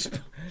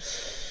Facebook.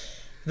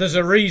 There's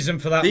a reason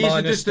for that. These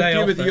are just a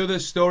few of the other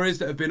stories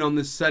that have been on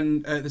the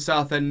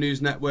Southend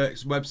News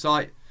Network's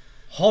website.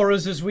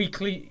 Horrors as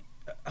Weekly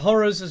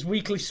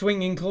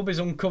Swinging Club is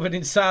uncovered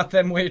in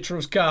Southend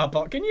Waitrose car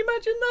park. Can you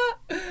imagine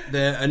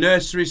that? A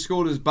nursery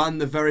school has banned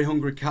the very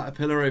hungry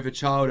caterpillar over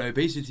child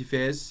obesity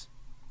fears.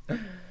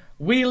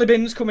 Wheelie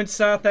bins come into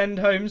Southend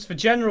homes for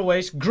general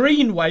waste,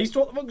 green waste.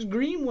 What the fuck's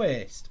green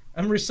waste?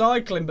 And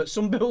recycling, but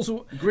some bills.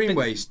 Green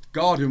waste,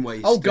 garden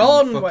waste. Oh,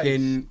 garden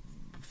fucking waste.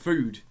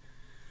 Food.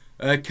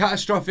 A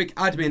catastrophic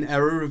admin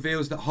error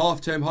reveals that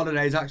half-term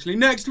holiday is actually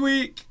next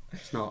week.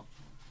 It's not.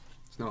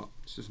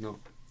 It's just not.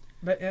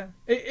 But yeah,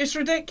 it's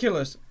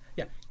ridiculous.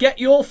 Yeah, get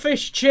your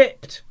fish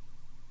chipped.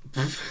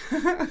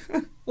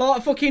 Like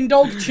a fucking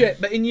dog chip,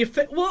 but in your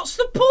what's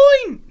the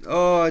point?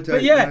 Oh, I don't know.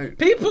 But yeah,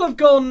 people have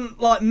gone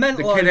like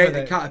mental over the kid ate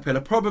this. The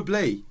caterpillar,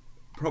 probably.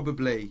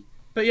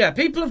 But yeah,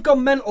 people have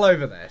gone mental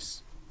over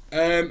this.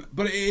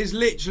 But it is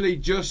literally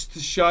just to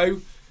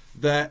show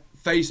that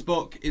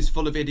Facebook is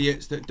full of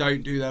idiots that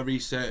don't do their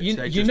research. You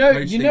know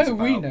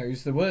we know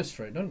who's the worst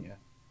for it, don't you?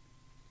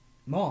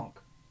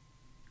 Mark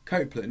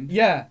Copeland.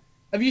 Yeah.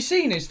 Have you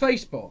seen his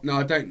Facebook? No,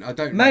 I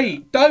don't.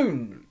 Mate,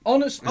 don't.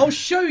 Honest, I'll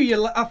show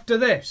you after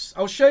this.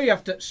 I'll show you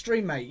after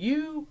stream, mate.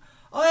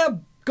 I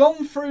have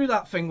gone through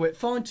that thing with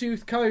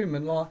fine-tooth comb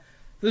and like,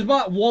 there's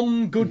about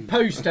one good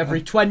post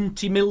every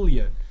 20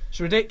 million. It's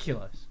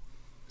ridiculous.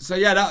 So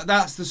yeah,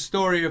 that's the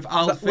story of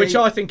Alfie. Which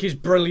I think is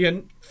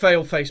brilliant.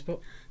 Fail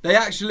Facebook. They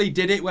actually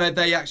did it where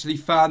they actually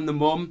found the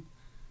mum.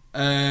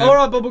 All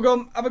right,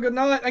 Bubblegum. Have a good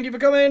night. Thank you for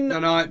coming.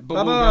 Good night,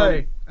 Bubblegum.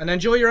 Bye-bye. And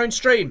enjoy your own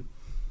stream.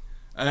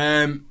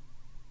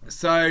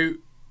 So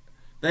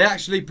they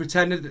actually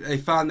pretended that they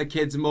found the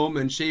kid's mum,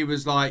 and she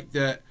was like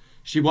that.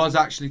 She was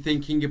actually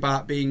thinking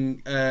about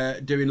doing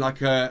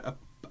like a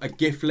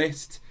gift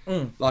list,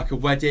 like a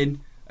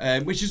wedding,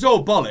 which is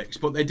all bollocks.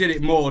 But they did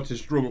it more to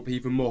drum up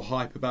even more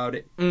hype about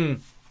it.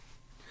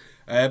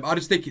 I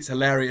just think it's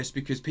hilarious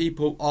because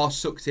people are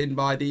sucked in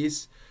by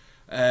these.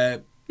 Yeah,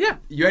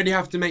 you only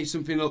have to make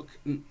something look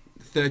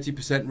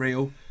 30%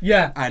 real.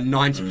 Yeah, and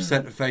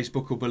 90% of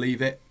Facebook will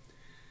believe it.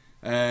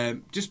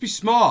 Just be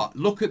smart.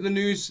 Look at the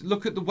news.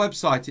 Look at the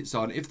website it's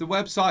on. If the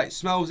website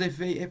smells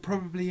iffy, it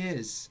probably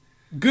is.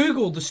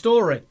 Google the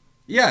story.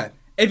 Yeah.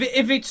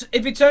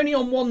 If it's only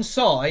on one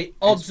site,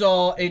 odds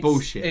are it's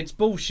bullshit. It's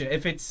bullshit.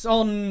 If it's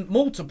on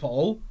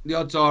multiple, the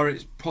odds are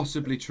it's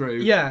possibly true.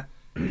 Yeah.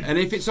 And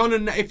if it's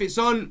on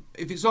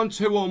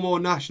 2 or more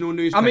national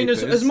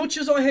newspapers, I mean, as much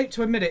as I hate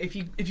to admit it,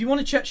 if you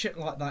want to check shit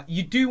like that,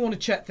 you do want to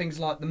check things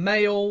like the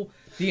Mail,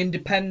 the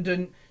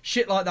Independent,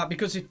 shit like that,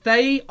 because if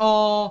they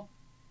are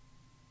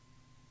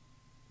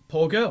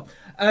poor girl,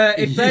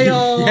 if they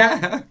are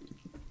yeah.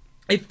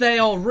 If they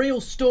are real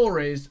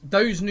stories,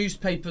 those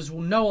newspapers will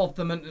know of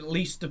them and at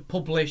least have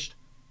published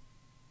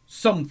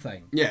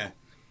something. Yeah.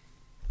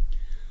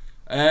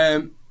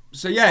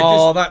 So yeah.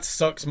 Oh, that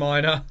sucks,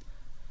 Minor.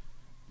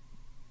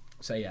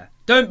 So yeah,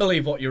 don't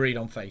believe what you read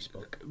on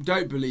Facebook.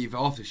 Don't believe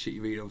half the shit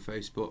you read on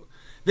Facebook.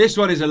 This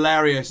one is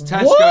hilarious.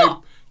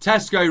 What?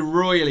 Tesco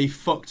royally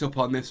fucked up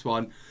on this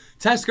one.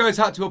 Tesco has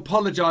had to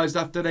apologise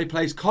after they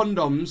placed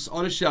condoms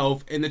on a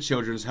shelf in the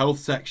children's health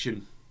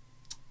section.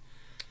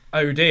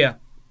 Oh dear.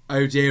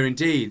 Oh dear,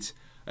 indeed.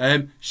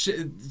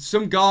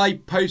 Some guy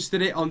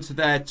posted it onto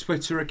their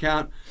Twitter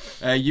account.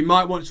 You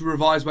might want to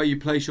revise where you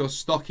place your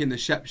stock in the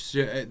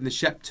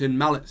Shepton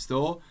Mallet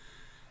store.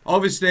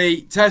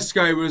 Obviously,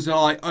 Tesco was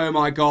like, oh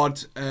my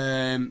god.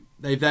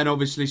 They've then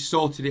obviously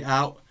sorted it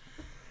out.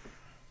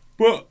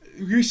 But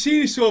you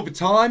see this all the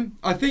time.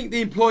 I think the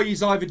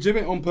employees either do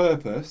it on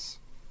purpose,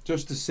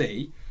 just to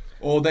see,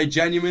 or they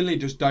genuinely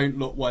just don't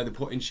look where they're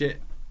putting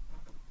shit.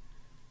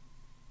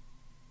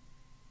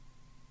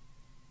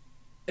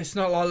 It's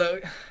not like,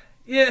 look,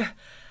 yeah.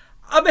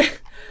 I mean,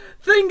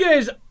 thing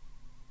is,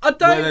 I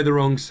don't. Well, they're the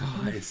wrong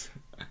size.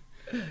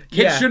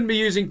 Kids shouldn't be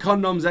using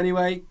condoms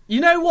anyway.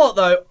 You know what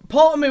though?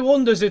 Part of me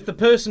wonders if the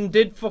person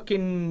did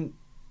fucking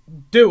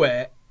do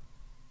it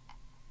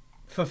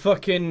for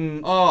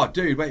fucking. Oh,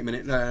 dude, wait a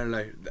minute.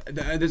 No.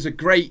 There's a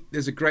great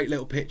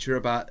little picture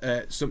about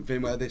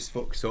something where this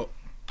fucks up.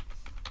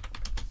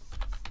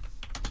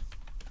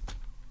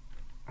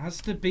 Has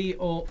to be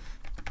up.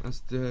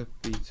 Asda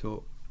beat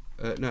up.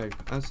 No,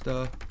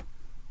 Asda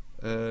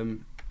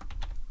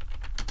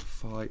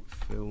fight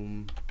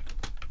film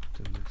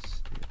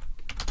domestic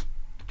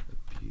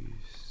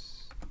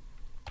abuse.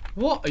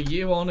 What are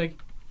you on?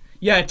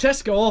 Yeah,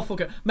 Tesco or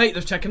fucking mate.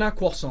 They're checking our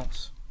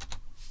croissants.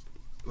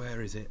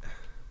 Where is it?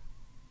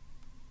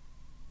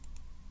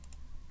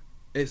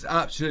 It's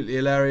absolutely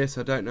hilarious.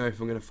 I don't know if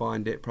I'm going to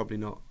find it. Probably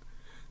not.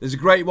 There's a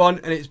great one,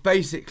 and it's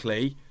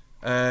basically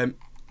no,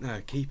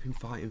 keep him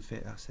fighting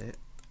fit. That's it.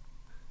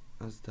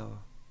 Asda.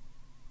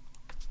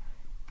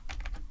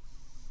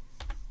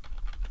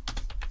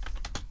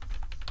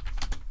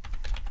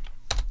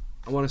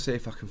 I want to see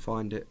if I can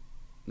find it.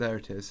 There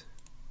it is.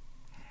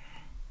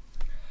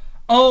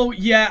 Oh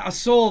yeah, I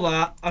saw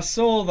that.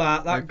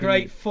 That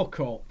great fuck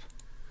up.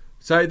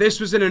 So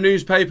this was in a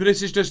newspaper.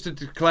 This is just to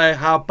declare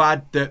how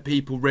bad that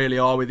people really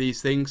are with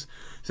these things.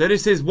 So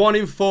this is 1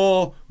 in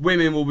 4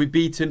 women will be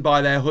beaten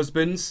by their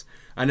husbands,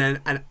 and then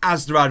an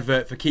Asda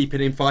advert for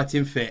keeping him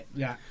fighting fit.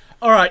 Yeah.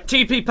 All right,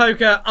 TP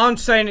Poker. I'm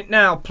saying it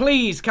now.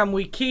 Please, can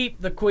we keep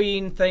the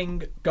Queen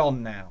thing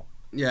gone now?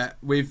 Yeah,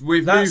 we've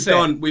moved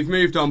on. We've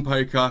moved on,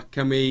 Poker.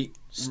 Can we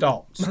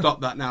stop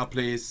that now,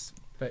 please?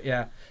 But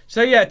yeah.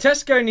 So yeah,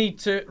 Tesco need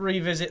to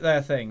revisit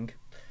their thing.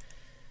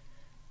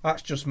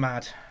 That's just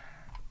mad.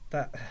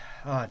 I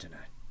don't know.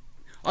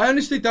 I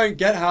honestly don't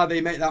get how they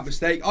make that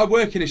mistake. I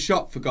work in a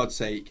shop, for God's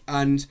sake,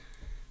 and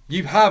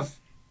you have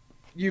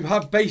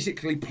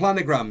basically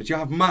planograms. You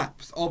have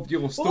maps of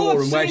your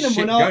store and where shit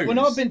goes. When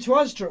I've been to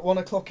Asda at 1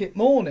 o'clock in the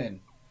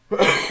morning,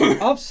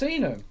 I've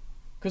seen them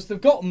because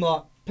they've got them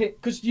like.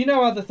 Because you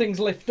know how the things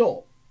lift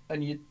up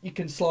and you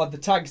can slide the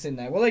tags in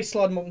there. Well, they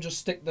slide them up and just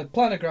stick the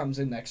planograms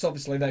in there because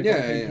obviously they've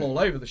got people all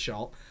over the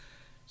shop.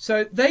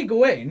 So they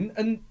go in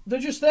and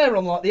they're just there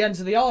on like the ends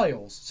of the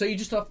aisles. So you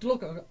just have to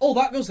look at it. Oh,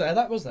 that goes there,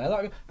 that goes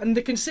there, and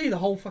they can see the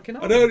whole fucking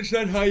aisle. I don't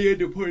understand how you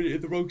end up putting it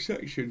in the wrong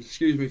section.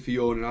 Excuse me for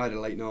yawning, I had a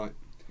late night.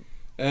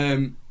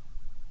 I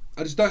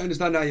just don't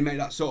understand how you make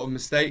that sort of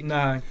mistake.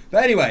 No.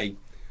 But anyway...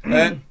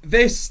 I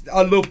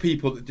love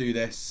people that do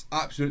this.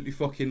 Absolutely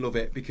fucking love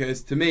it,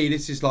 because to me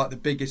this is like the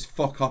biggest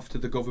fuck off to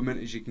the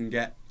government as you can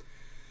get.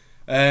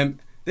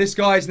 This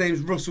guy's name's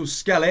Russell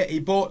Skellett.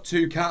 He bought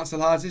 2 council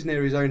houses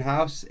near his own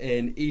house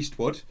in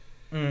Eastwood.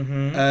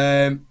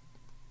 And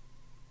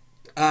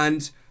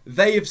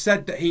they have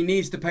said that he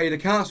needs to pay the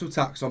council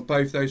tax on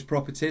both those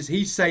properties.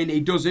 He's saying he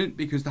doesn't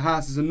because the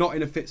houses are not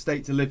in a fit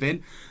state to live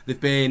in. They've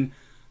been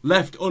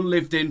left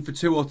unlived in for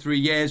 2 or 3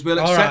 years. We'll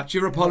accept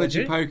your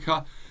apology,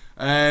 Poker.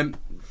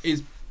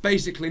 Is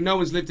basically no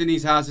one's lived in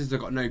these houses. They've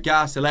got no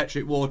gas,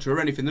 electric, water or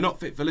anything. They're not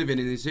fit for living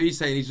in. So he's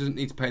saying he doesn't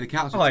need to pay the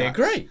council tax. I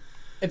agree.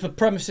 If a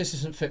premises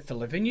isn't fit for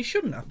living, you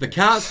shouldn't have to. The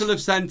council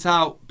have sent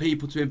out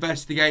people to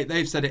investigate.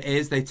 They've said it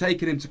is. They've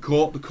taken him to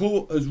court. The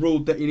court has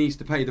ruled that he needs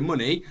to pay the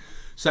money.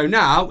 So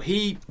now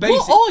he basically...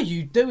 What are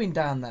you doing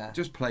down there?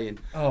 Just playing.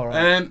 All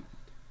right.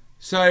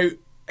 So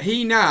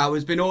he now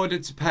has been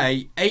ordered to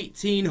pay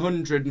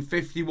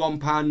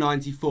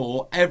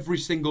 £1,851.94 every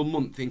single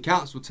month in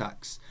council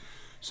tax.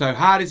 So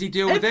how does he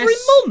deal with this? Every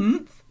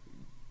month?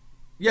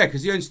 Yeah,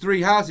 because he owns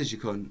 3 houses, you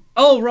cunt.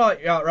 Oh, right,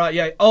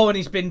 yeah. Oh, and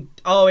he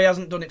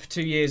hasn't done it for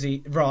 2 years.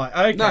 Right,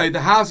 okay. No,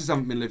 the houses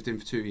haven't been lived in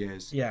for 2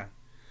 years. Yeah.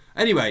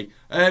 Anyway,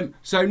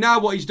 so now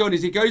what he's done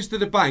is he goes to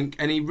the bank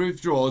and he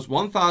withdraws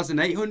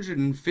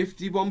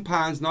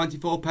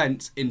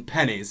 £1,851.94 in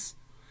pennies.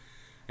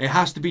 It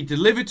has to be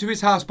delivered to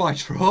his house by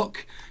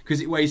truck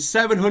because it weighs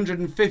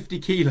 750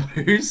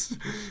 kilos.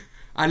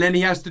 And then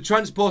he has to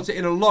transport it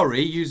in a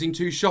lorry using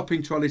 2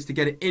 shopping trolleys to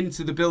get it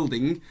into the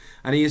building.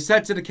 And he has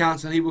said to the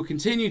council he will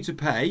continue to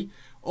pay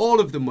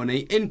all of the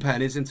money in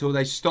pennies until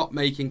they stop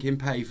making him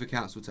pay for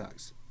council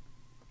tax.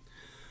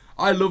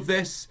 I love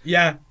this.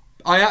 Yeah.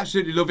 I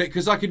absolutely love it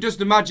because I can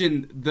just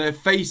imagine the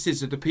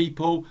faces of the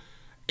people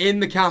in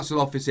the council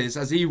offices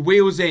as he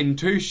wheels in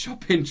 2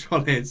 shopping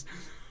trolleys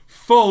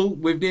full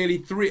with nearly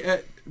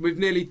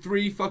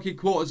 3 fucking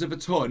quarters of a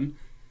ton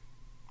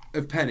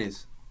of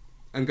pennies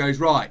and goes,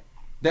 right,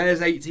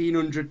 there's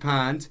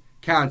 £1,800,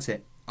 count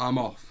it, I'm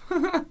off.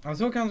 I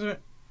still counting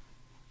it.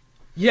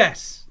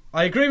 Yes,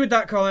 I agree with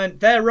that comment.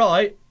 They're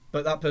right,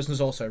 but that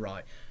person's also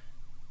right.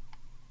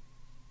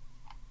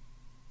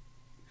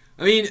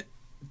 I mean,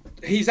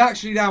 he's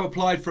actually now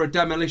applied for a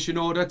demolition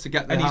order to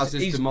get the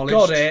houses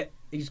demolished.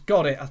 He's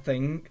got it, I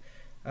think.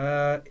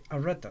 I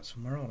read that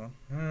somewhere. Hold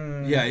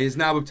on. Yeah, he's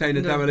now obtained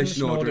a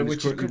demolition order and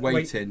is currently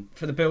waiting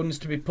for the buildings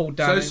to be pulled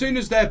down. So as soon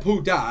as they're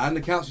pulled down,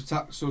 the council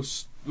tax will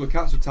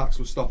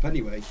stop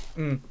anyway.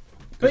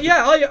 But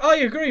yeah, I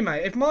agree,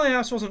 mate. If my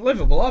house wasn't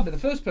livable, I'd be the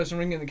first person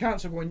ringing the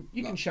council going,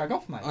 "You can shag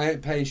off, mate." I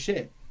ain't paying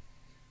shit.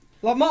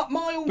 Like my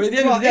uncle. But at the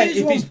end of the day,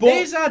 if he's bought,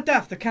 here's our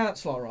daft, the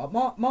councillor, right?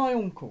 My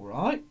uncle,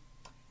 right?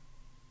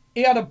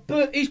 He had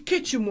his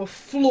kitchen was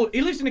flooded.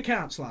 He lives in a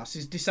council house.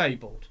 He's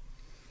disabled,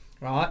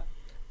 right?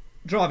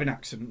 Driving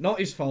accident, not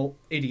his fault.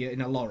 Idiot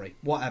in a lorry,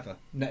 whatever.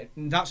 No,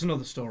 that's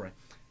another story.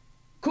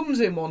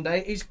 Comes in one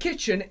day, his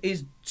kitchen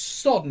is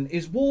sodden,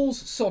 his walls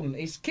sodden,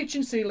 his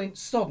kitchen ceiling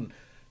sodden.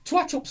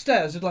 Twat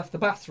upstairs had left the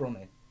bath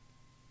running.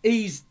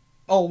 He's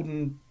old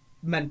and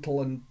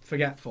mental and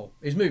forgetful.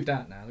 He's moved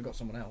out now. They've got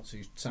someone else who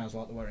sounds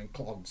like they're wearing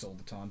clogs all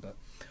the time, but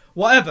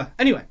whatever.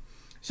 Anyway,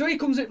 so he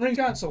comes in and rings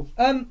council.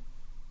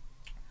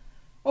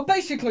 Well,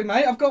 basically,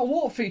 mate, I've got a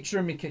water feature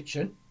in my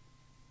kitchen.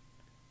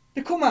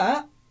 They come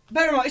out.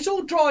 Bear in mind, it's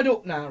all dried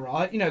up now,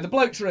 right? You know, the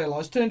bloke's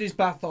realised, turned his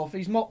bath off,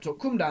 he's mopped up,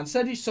 come down,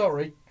 said he's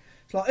sorry.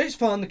 It's like, it's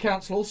fine, the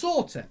council will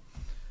sort it.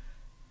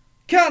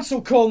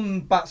 Council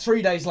come back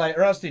 3 days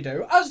later, as they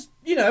do. As,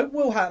 you know,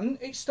 will happen,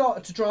 it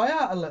started to dry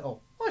out a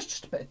little. Oh, it's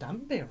just a bit of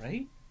damp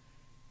beery.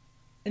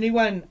 And he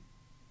went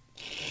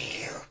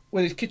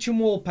with his kitchen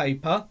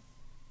wallpaper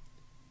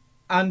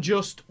and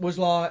just was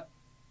like,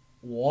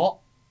 what?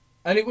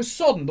 And it was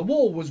sodden, the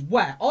wall was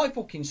wet. I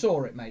fucking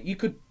saw it, mate. You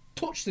could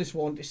touch this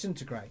one,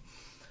 disintegrate.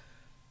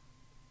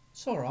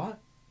 It's alright.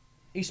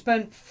 He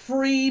spent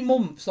 3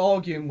 months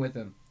arguing with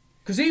them.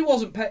 Because he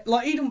wasn't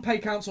he didn't pay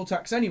council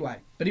tax anyway.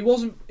 But he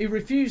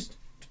refused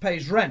to pay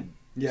his rent.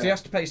 Yeah. So he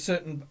has to pay a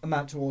certain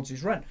amount towards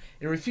his rent.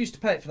 He refused to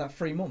pay it for that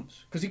 3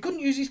 months. Because he couldn't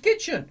use his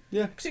kitchen.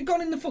 Yeah. Because it'd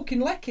gone in the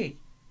fucking lecky.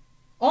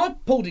 I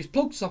pulled his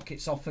plug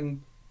sockets off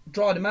and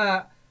dried them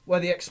out where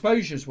the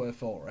exposures were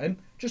for him.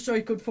 Just so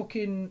he could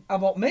fucking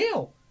have a hot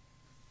meal.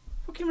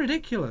 Fucking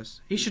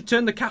ridiculous. He should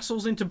turn the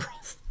castles into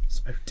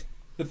brothels.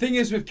 The thing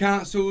is with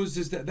councils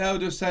is that they'll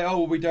just say, oh,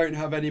 well, we don't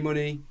have any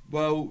money.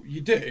 Well,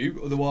 you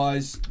do,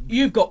 otherwise...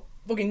 You've got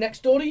fucking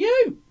next door to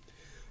you.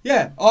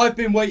 Yeah, I've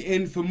been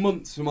waiting for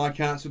months for my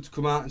council to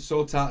come out and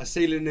sort out a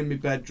ceiling in my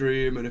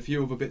bedroom and a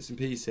few other bits and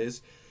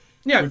pieces.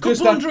 Yeah, a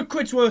couple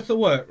 £100 worth of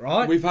work,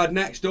 right? We've had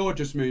next door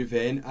just move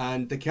in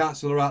and the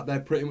council are out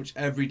there pretty much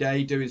every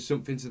day doing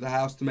something to the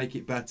house to make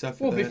it better.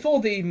 Before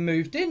they even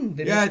moved in.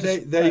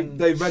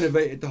 They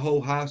renovated the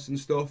whole house and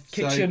stuff.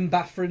 Kitchen,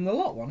 bathroom, the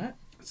lot, wasn't it?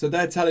 So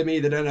they're telling me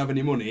they don't have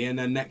any money, and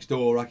then next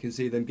door I can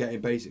see them getting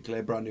basically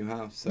a brand new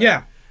house. So.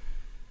 Yeah.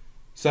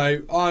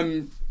 So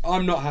I'm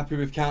not happy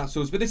with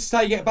councils, but this is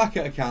how you get back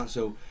at a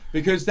council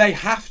because they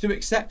have to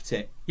accept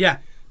it. Yeah.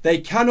 They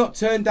cannot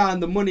turn down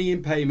the money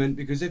in payment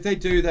because if they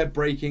do, they're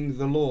breaking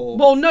the law.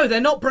 Well, no, they're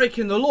not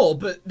breaking the law,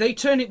 but they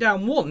turn it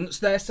down once.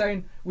 They're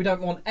saying we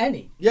don't want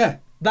any. Yeah.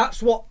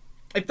 That's what.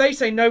 If they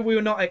say no, we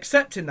are not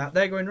accepting that.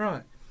 They're going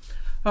right.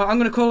 Oh, I'm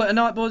going to call it a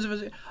night, boys.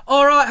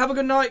 All right, have a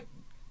good night.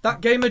 That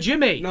game of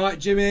Jimmy. Night,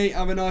 Jimmy.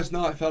 Have a nice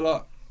night,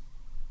 fella.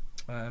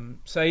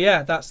 So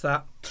yeah, that's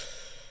that.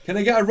 Can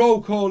I get a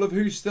roll call of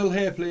who's still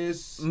here,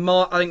 please?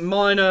 I think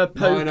Minor,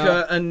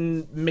 Poker,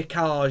 and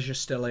Mikaj are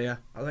still here.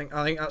 I think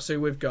that's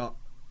who we've got.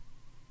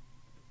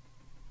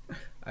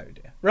 Oh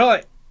dear.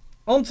 Right,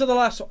 on to the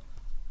last one.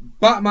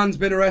 Batman's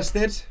been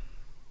arrested.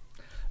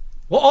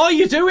 What are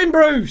you doing,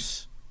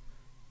 Bruce?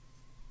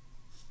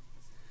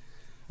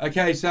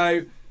 Okay,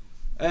 so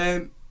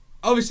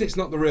obviously it's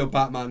not the real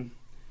Batman.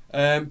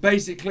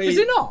 Basically, is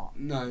it not?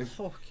 No.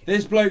 Fuck.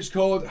 This bloke's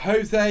called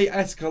Jose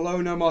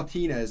Escalona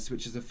Martinez,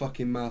 which is a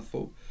fucking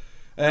mouthful.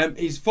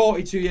 He's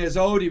 42 years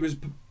old. He was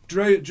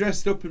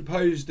dressed up and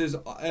posed as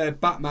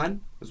Batman.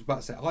 I was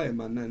about to say Iron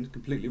Man then.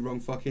 Completely wrong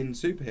fucking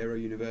superhero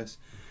universe.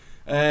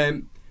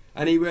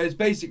 and he was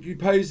basically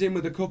posing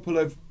with a couple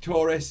of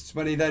tourists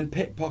when he then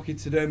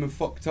pickpocketed them and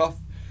fucked off.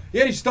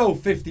 He only stole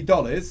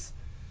 $50,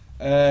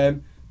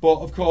 but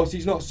of course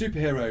he's not a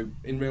superhero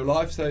in real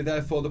life, so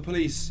therefore the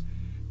police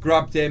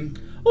grabbed him.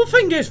 Well, the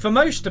thing is, for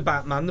most of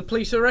Batman, the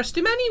police arrest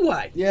him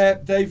anyway. Yeah,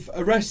 they've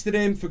arrested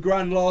him for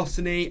grand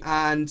larceny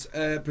and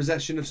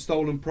possession of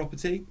stolen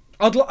property.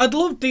 I'd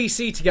love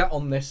DC to get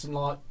on this and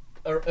like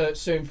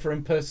sue him for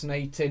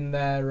impersonating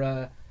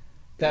their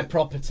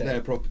property.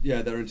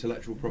 Their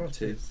intellectual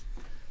property.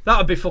 That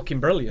would be fucking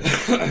brilliant.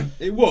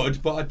 It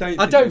would, but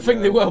I don't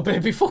think they will, but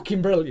it'd be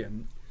fucking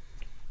brilliant.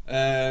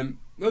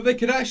 Well, they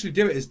could actually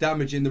do it as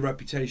damaging the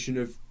reputation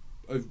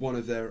of one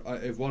of their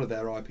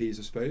IPs,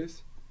 I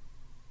suppose.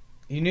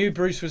 You knew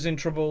Bruce was in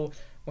trouble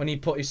when he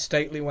put his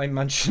stately Wayne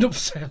mansion up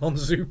sale on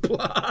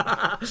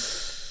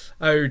Zoopla.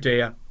 Oh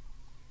dear.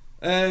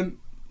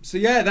 So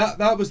yeah,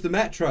 that was the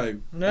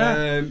Metro.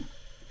 Yeah.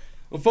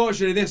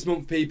 Unfortunately, this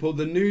month, people,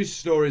 the news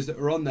stories that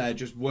were on there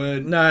just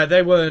weren't. No,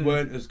 they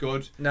weren't as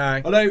good.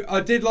 No. Although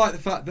I did like the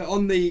fact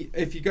that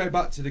if you go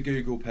back to the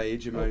Google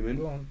page a moment,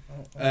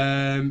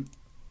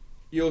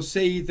 you'll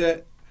see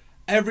that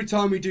every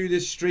time we do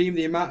this stream,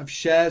 the amount of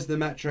shares the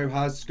Metro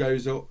has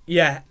goes up.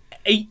 Yeah.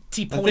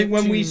 80.2. I think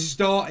when we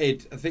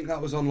started, I think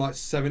that was on like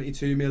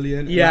 72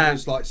 million. Yeah. That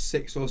was like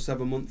 6 or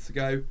 7 months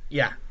ago.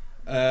 Yeah.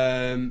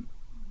 And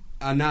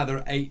now they're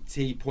at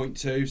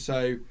 80.2.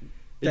 So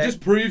it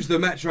just proves the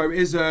Metro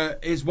is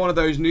one of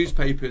those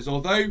newspapers,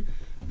 although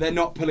they're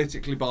not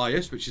politically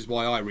biased, which is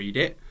why I read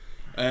it.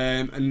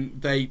 And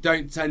they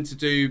don't tend to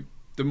do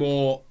the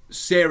more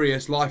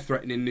serious,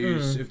 life-threatening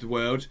news of the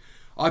world.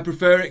 I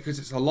prefer it because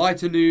it's a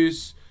lighter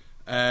news.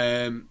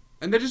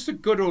 And they're just a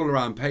good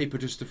all-around paper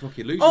just to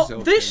fucking lose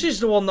yourself. Oh, this is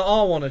the one that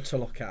I wanted to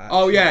look at. Actually.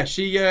 Oh, yeah.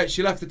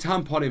 She left the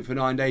tampon in for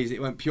 9 days. It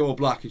went pure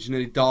black and she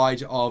nearly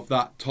died of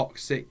that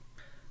toxic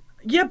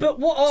Yeah, but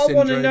what I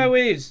want to know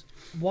is,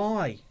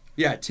 why?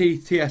 Yeah,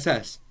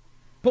 TSS.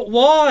 But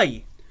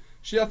why?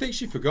 I think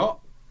she forgot.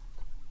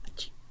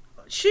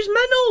 She's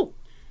mental.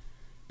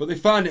 But they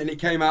found it and it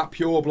came out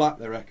pure black,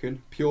 they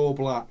reckon. Pure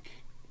black.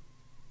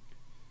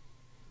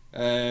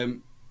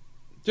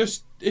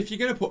 Just, if you're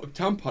going to put a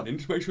tampon in,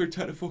 just make sure you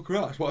take the fucker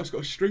out. That's why it's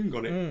got a string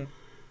on it.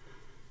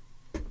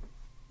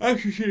 I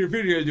actually seen a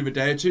video the other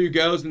day of 2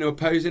 girls and they were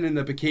posing in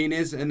their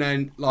bikinis and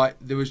then, like,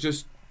 there was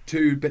just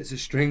 2 bits of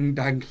string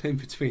dangling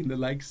between the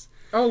legs.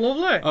 Oh,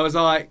 lovely. I was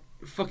like,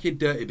 fucking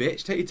dirty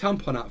bitch, take your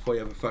tampon out before you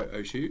have a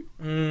photo shoot.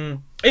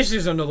 This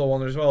is another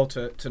one as well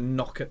to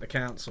knock at the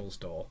council's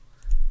door.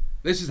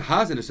 This is a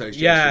housing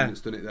association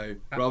that's done it though,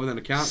 rather than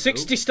a council.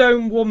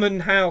 60-stone woman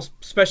house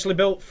specially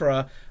built for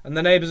her, and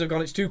the neighbours have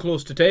gone, it's too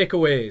close to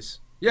takeaways.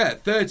 Yeah,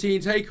 13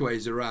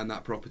 takeaways around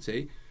that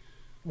property.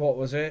 What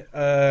was it?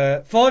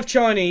 5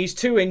 Chinese,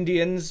 2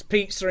 Indians,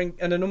 pizza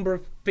and a number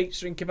of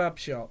pizza and kebab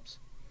shops.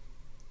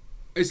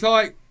 It's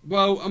like,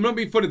 well, I'm not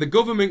being funny, the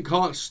government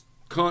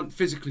can't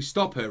physically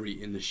stop her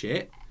eating the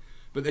shit,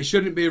 but they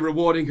shouldn't be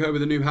rewarding her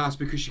with a new house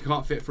because she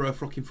can't fit for her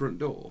fucking front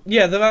door.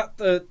 Yeah,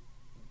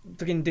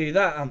 they can do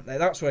that, aren't they?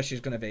 That's where she's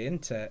going to be,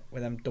 isn't it?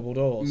 With them double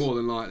doors. More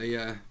than likely,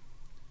 yeah.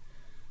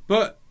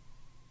 But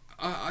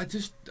I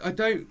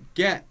don't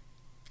get.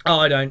 Oh,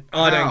 I don't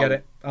get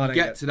it. I don't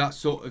get to that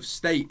sort of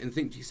state and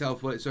think to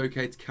yourself, well, it's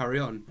okay to carry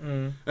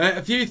on.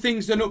 A few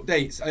things and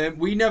updates. I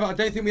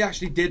don't think we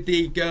actually did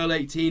the girl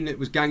 18 that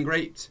was gang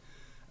raped.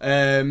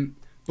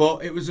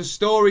 But it was a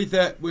story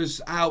that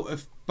was out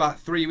of about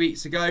 3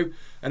 weeks ago,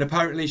 and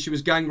apparently she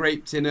was gang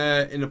raped in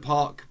a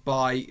park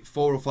by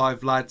 4 or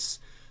 5 lads.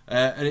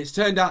 And it's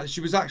turned out that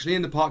she was actually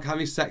in the park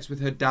having sex with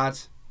her dad.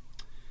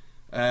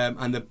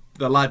 And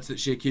the lads that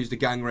she accused of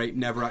gang rape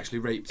never actually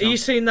raped her. Are you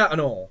seeing that and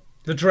all?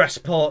 The dress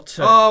part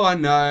too? Oh, I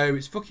know.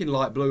 It's fucking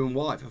light blue and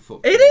white for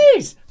fuck's sake. It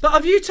is! But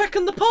have you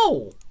taken the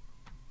poll?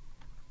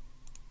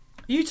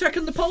 You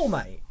taken the poll,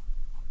 mate?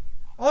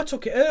 I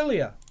took it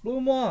earlier. Blue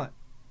and white.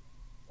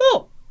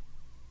 Oh!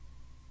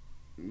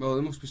 Well,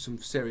 there must be some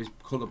serious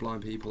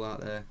colourblind people out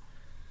there.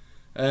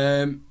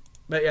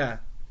 But yeah.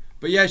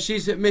 But yeah,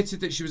 she's admitted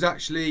that she was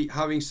actually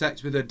having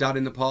sex with her dad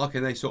in the park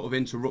and they sort of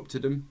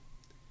interrupted him.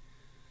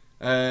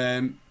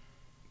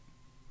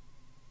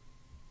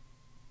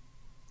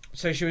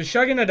 So she was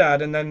shagging her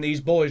dad and then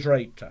these boys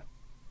raped her.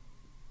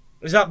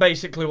 Is that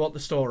basically what the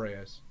story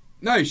is?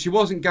 No, she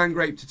wasn't gang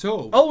raped at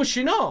all. Oh, was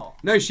she not?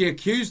 No, she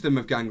accused them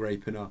of gang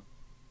raping her.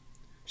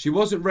 She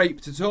wasn't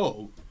raped at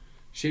all.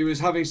 She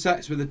was having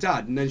sex with her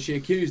dad and then she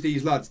accused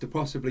these lads to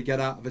possibly get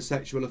out of a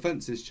sexual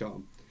offences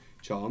charge.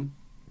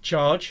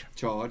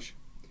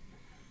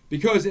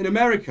 Because in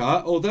America,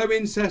 although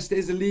incest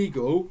is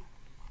illegal,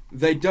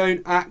 they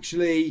don't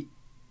actually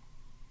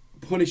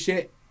punish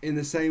it in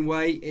the same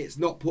way. It's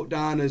not put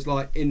down as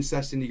like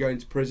incest and you go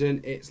into prison.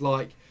 It's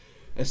like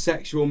a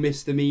sexual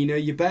misdemeanor.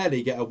 You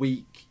barely get a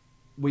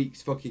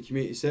week's fucking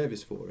community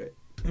service for it.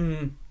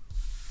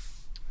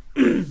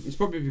 It's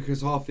probably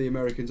because half the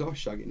Americans are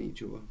shagging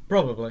each other.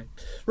 Probably.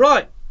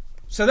 Right.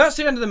 So that's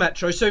the end of the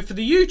Metro. So for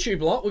the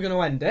YouTube lot, we're going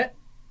to end it.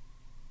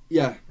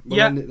 yeah, we'll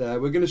end it there.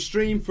 We're going to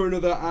stream for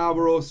another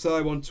hour or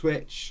so on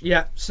Twitch.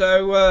 Yeah,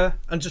 so,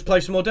 and just play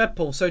some more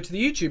Deadpool. So to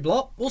the YouTube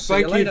lot, we'll see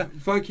you later.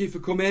 Thank you for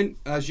coming,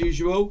 as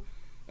usual.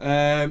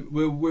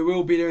 We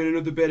will be doing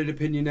another Bearded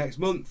Opinion next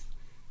month.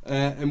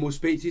 And we'll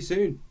speak to you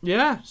soon.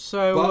 Yeah,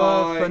 so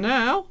for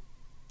now,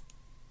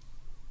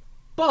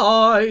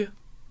 bye.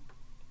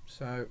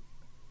 So,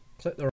 click the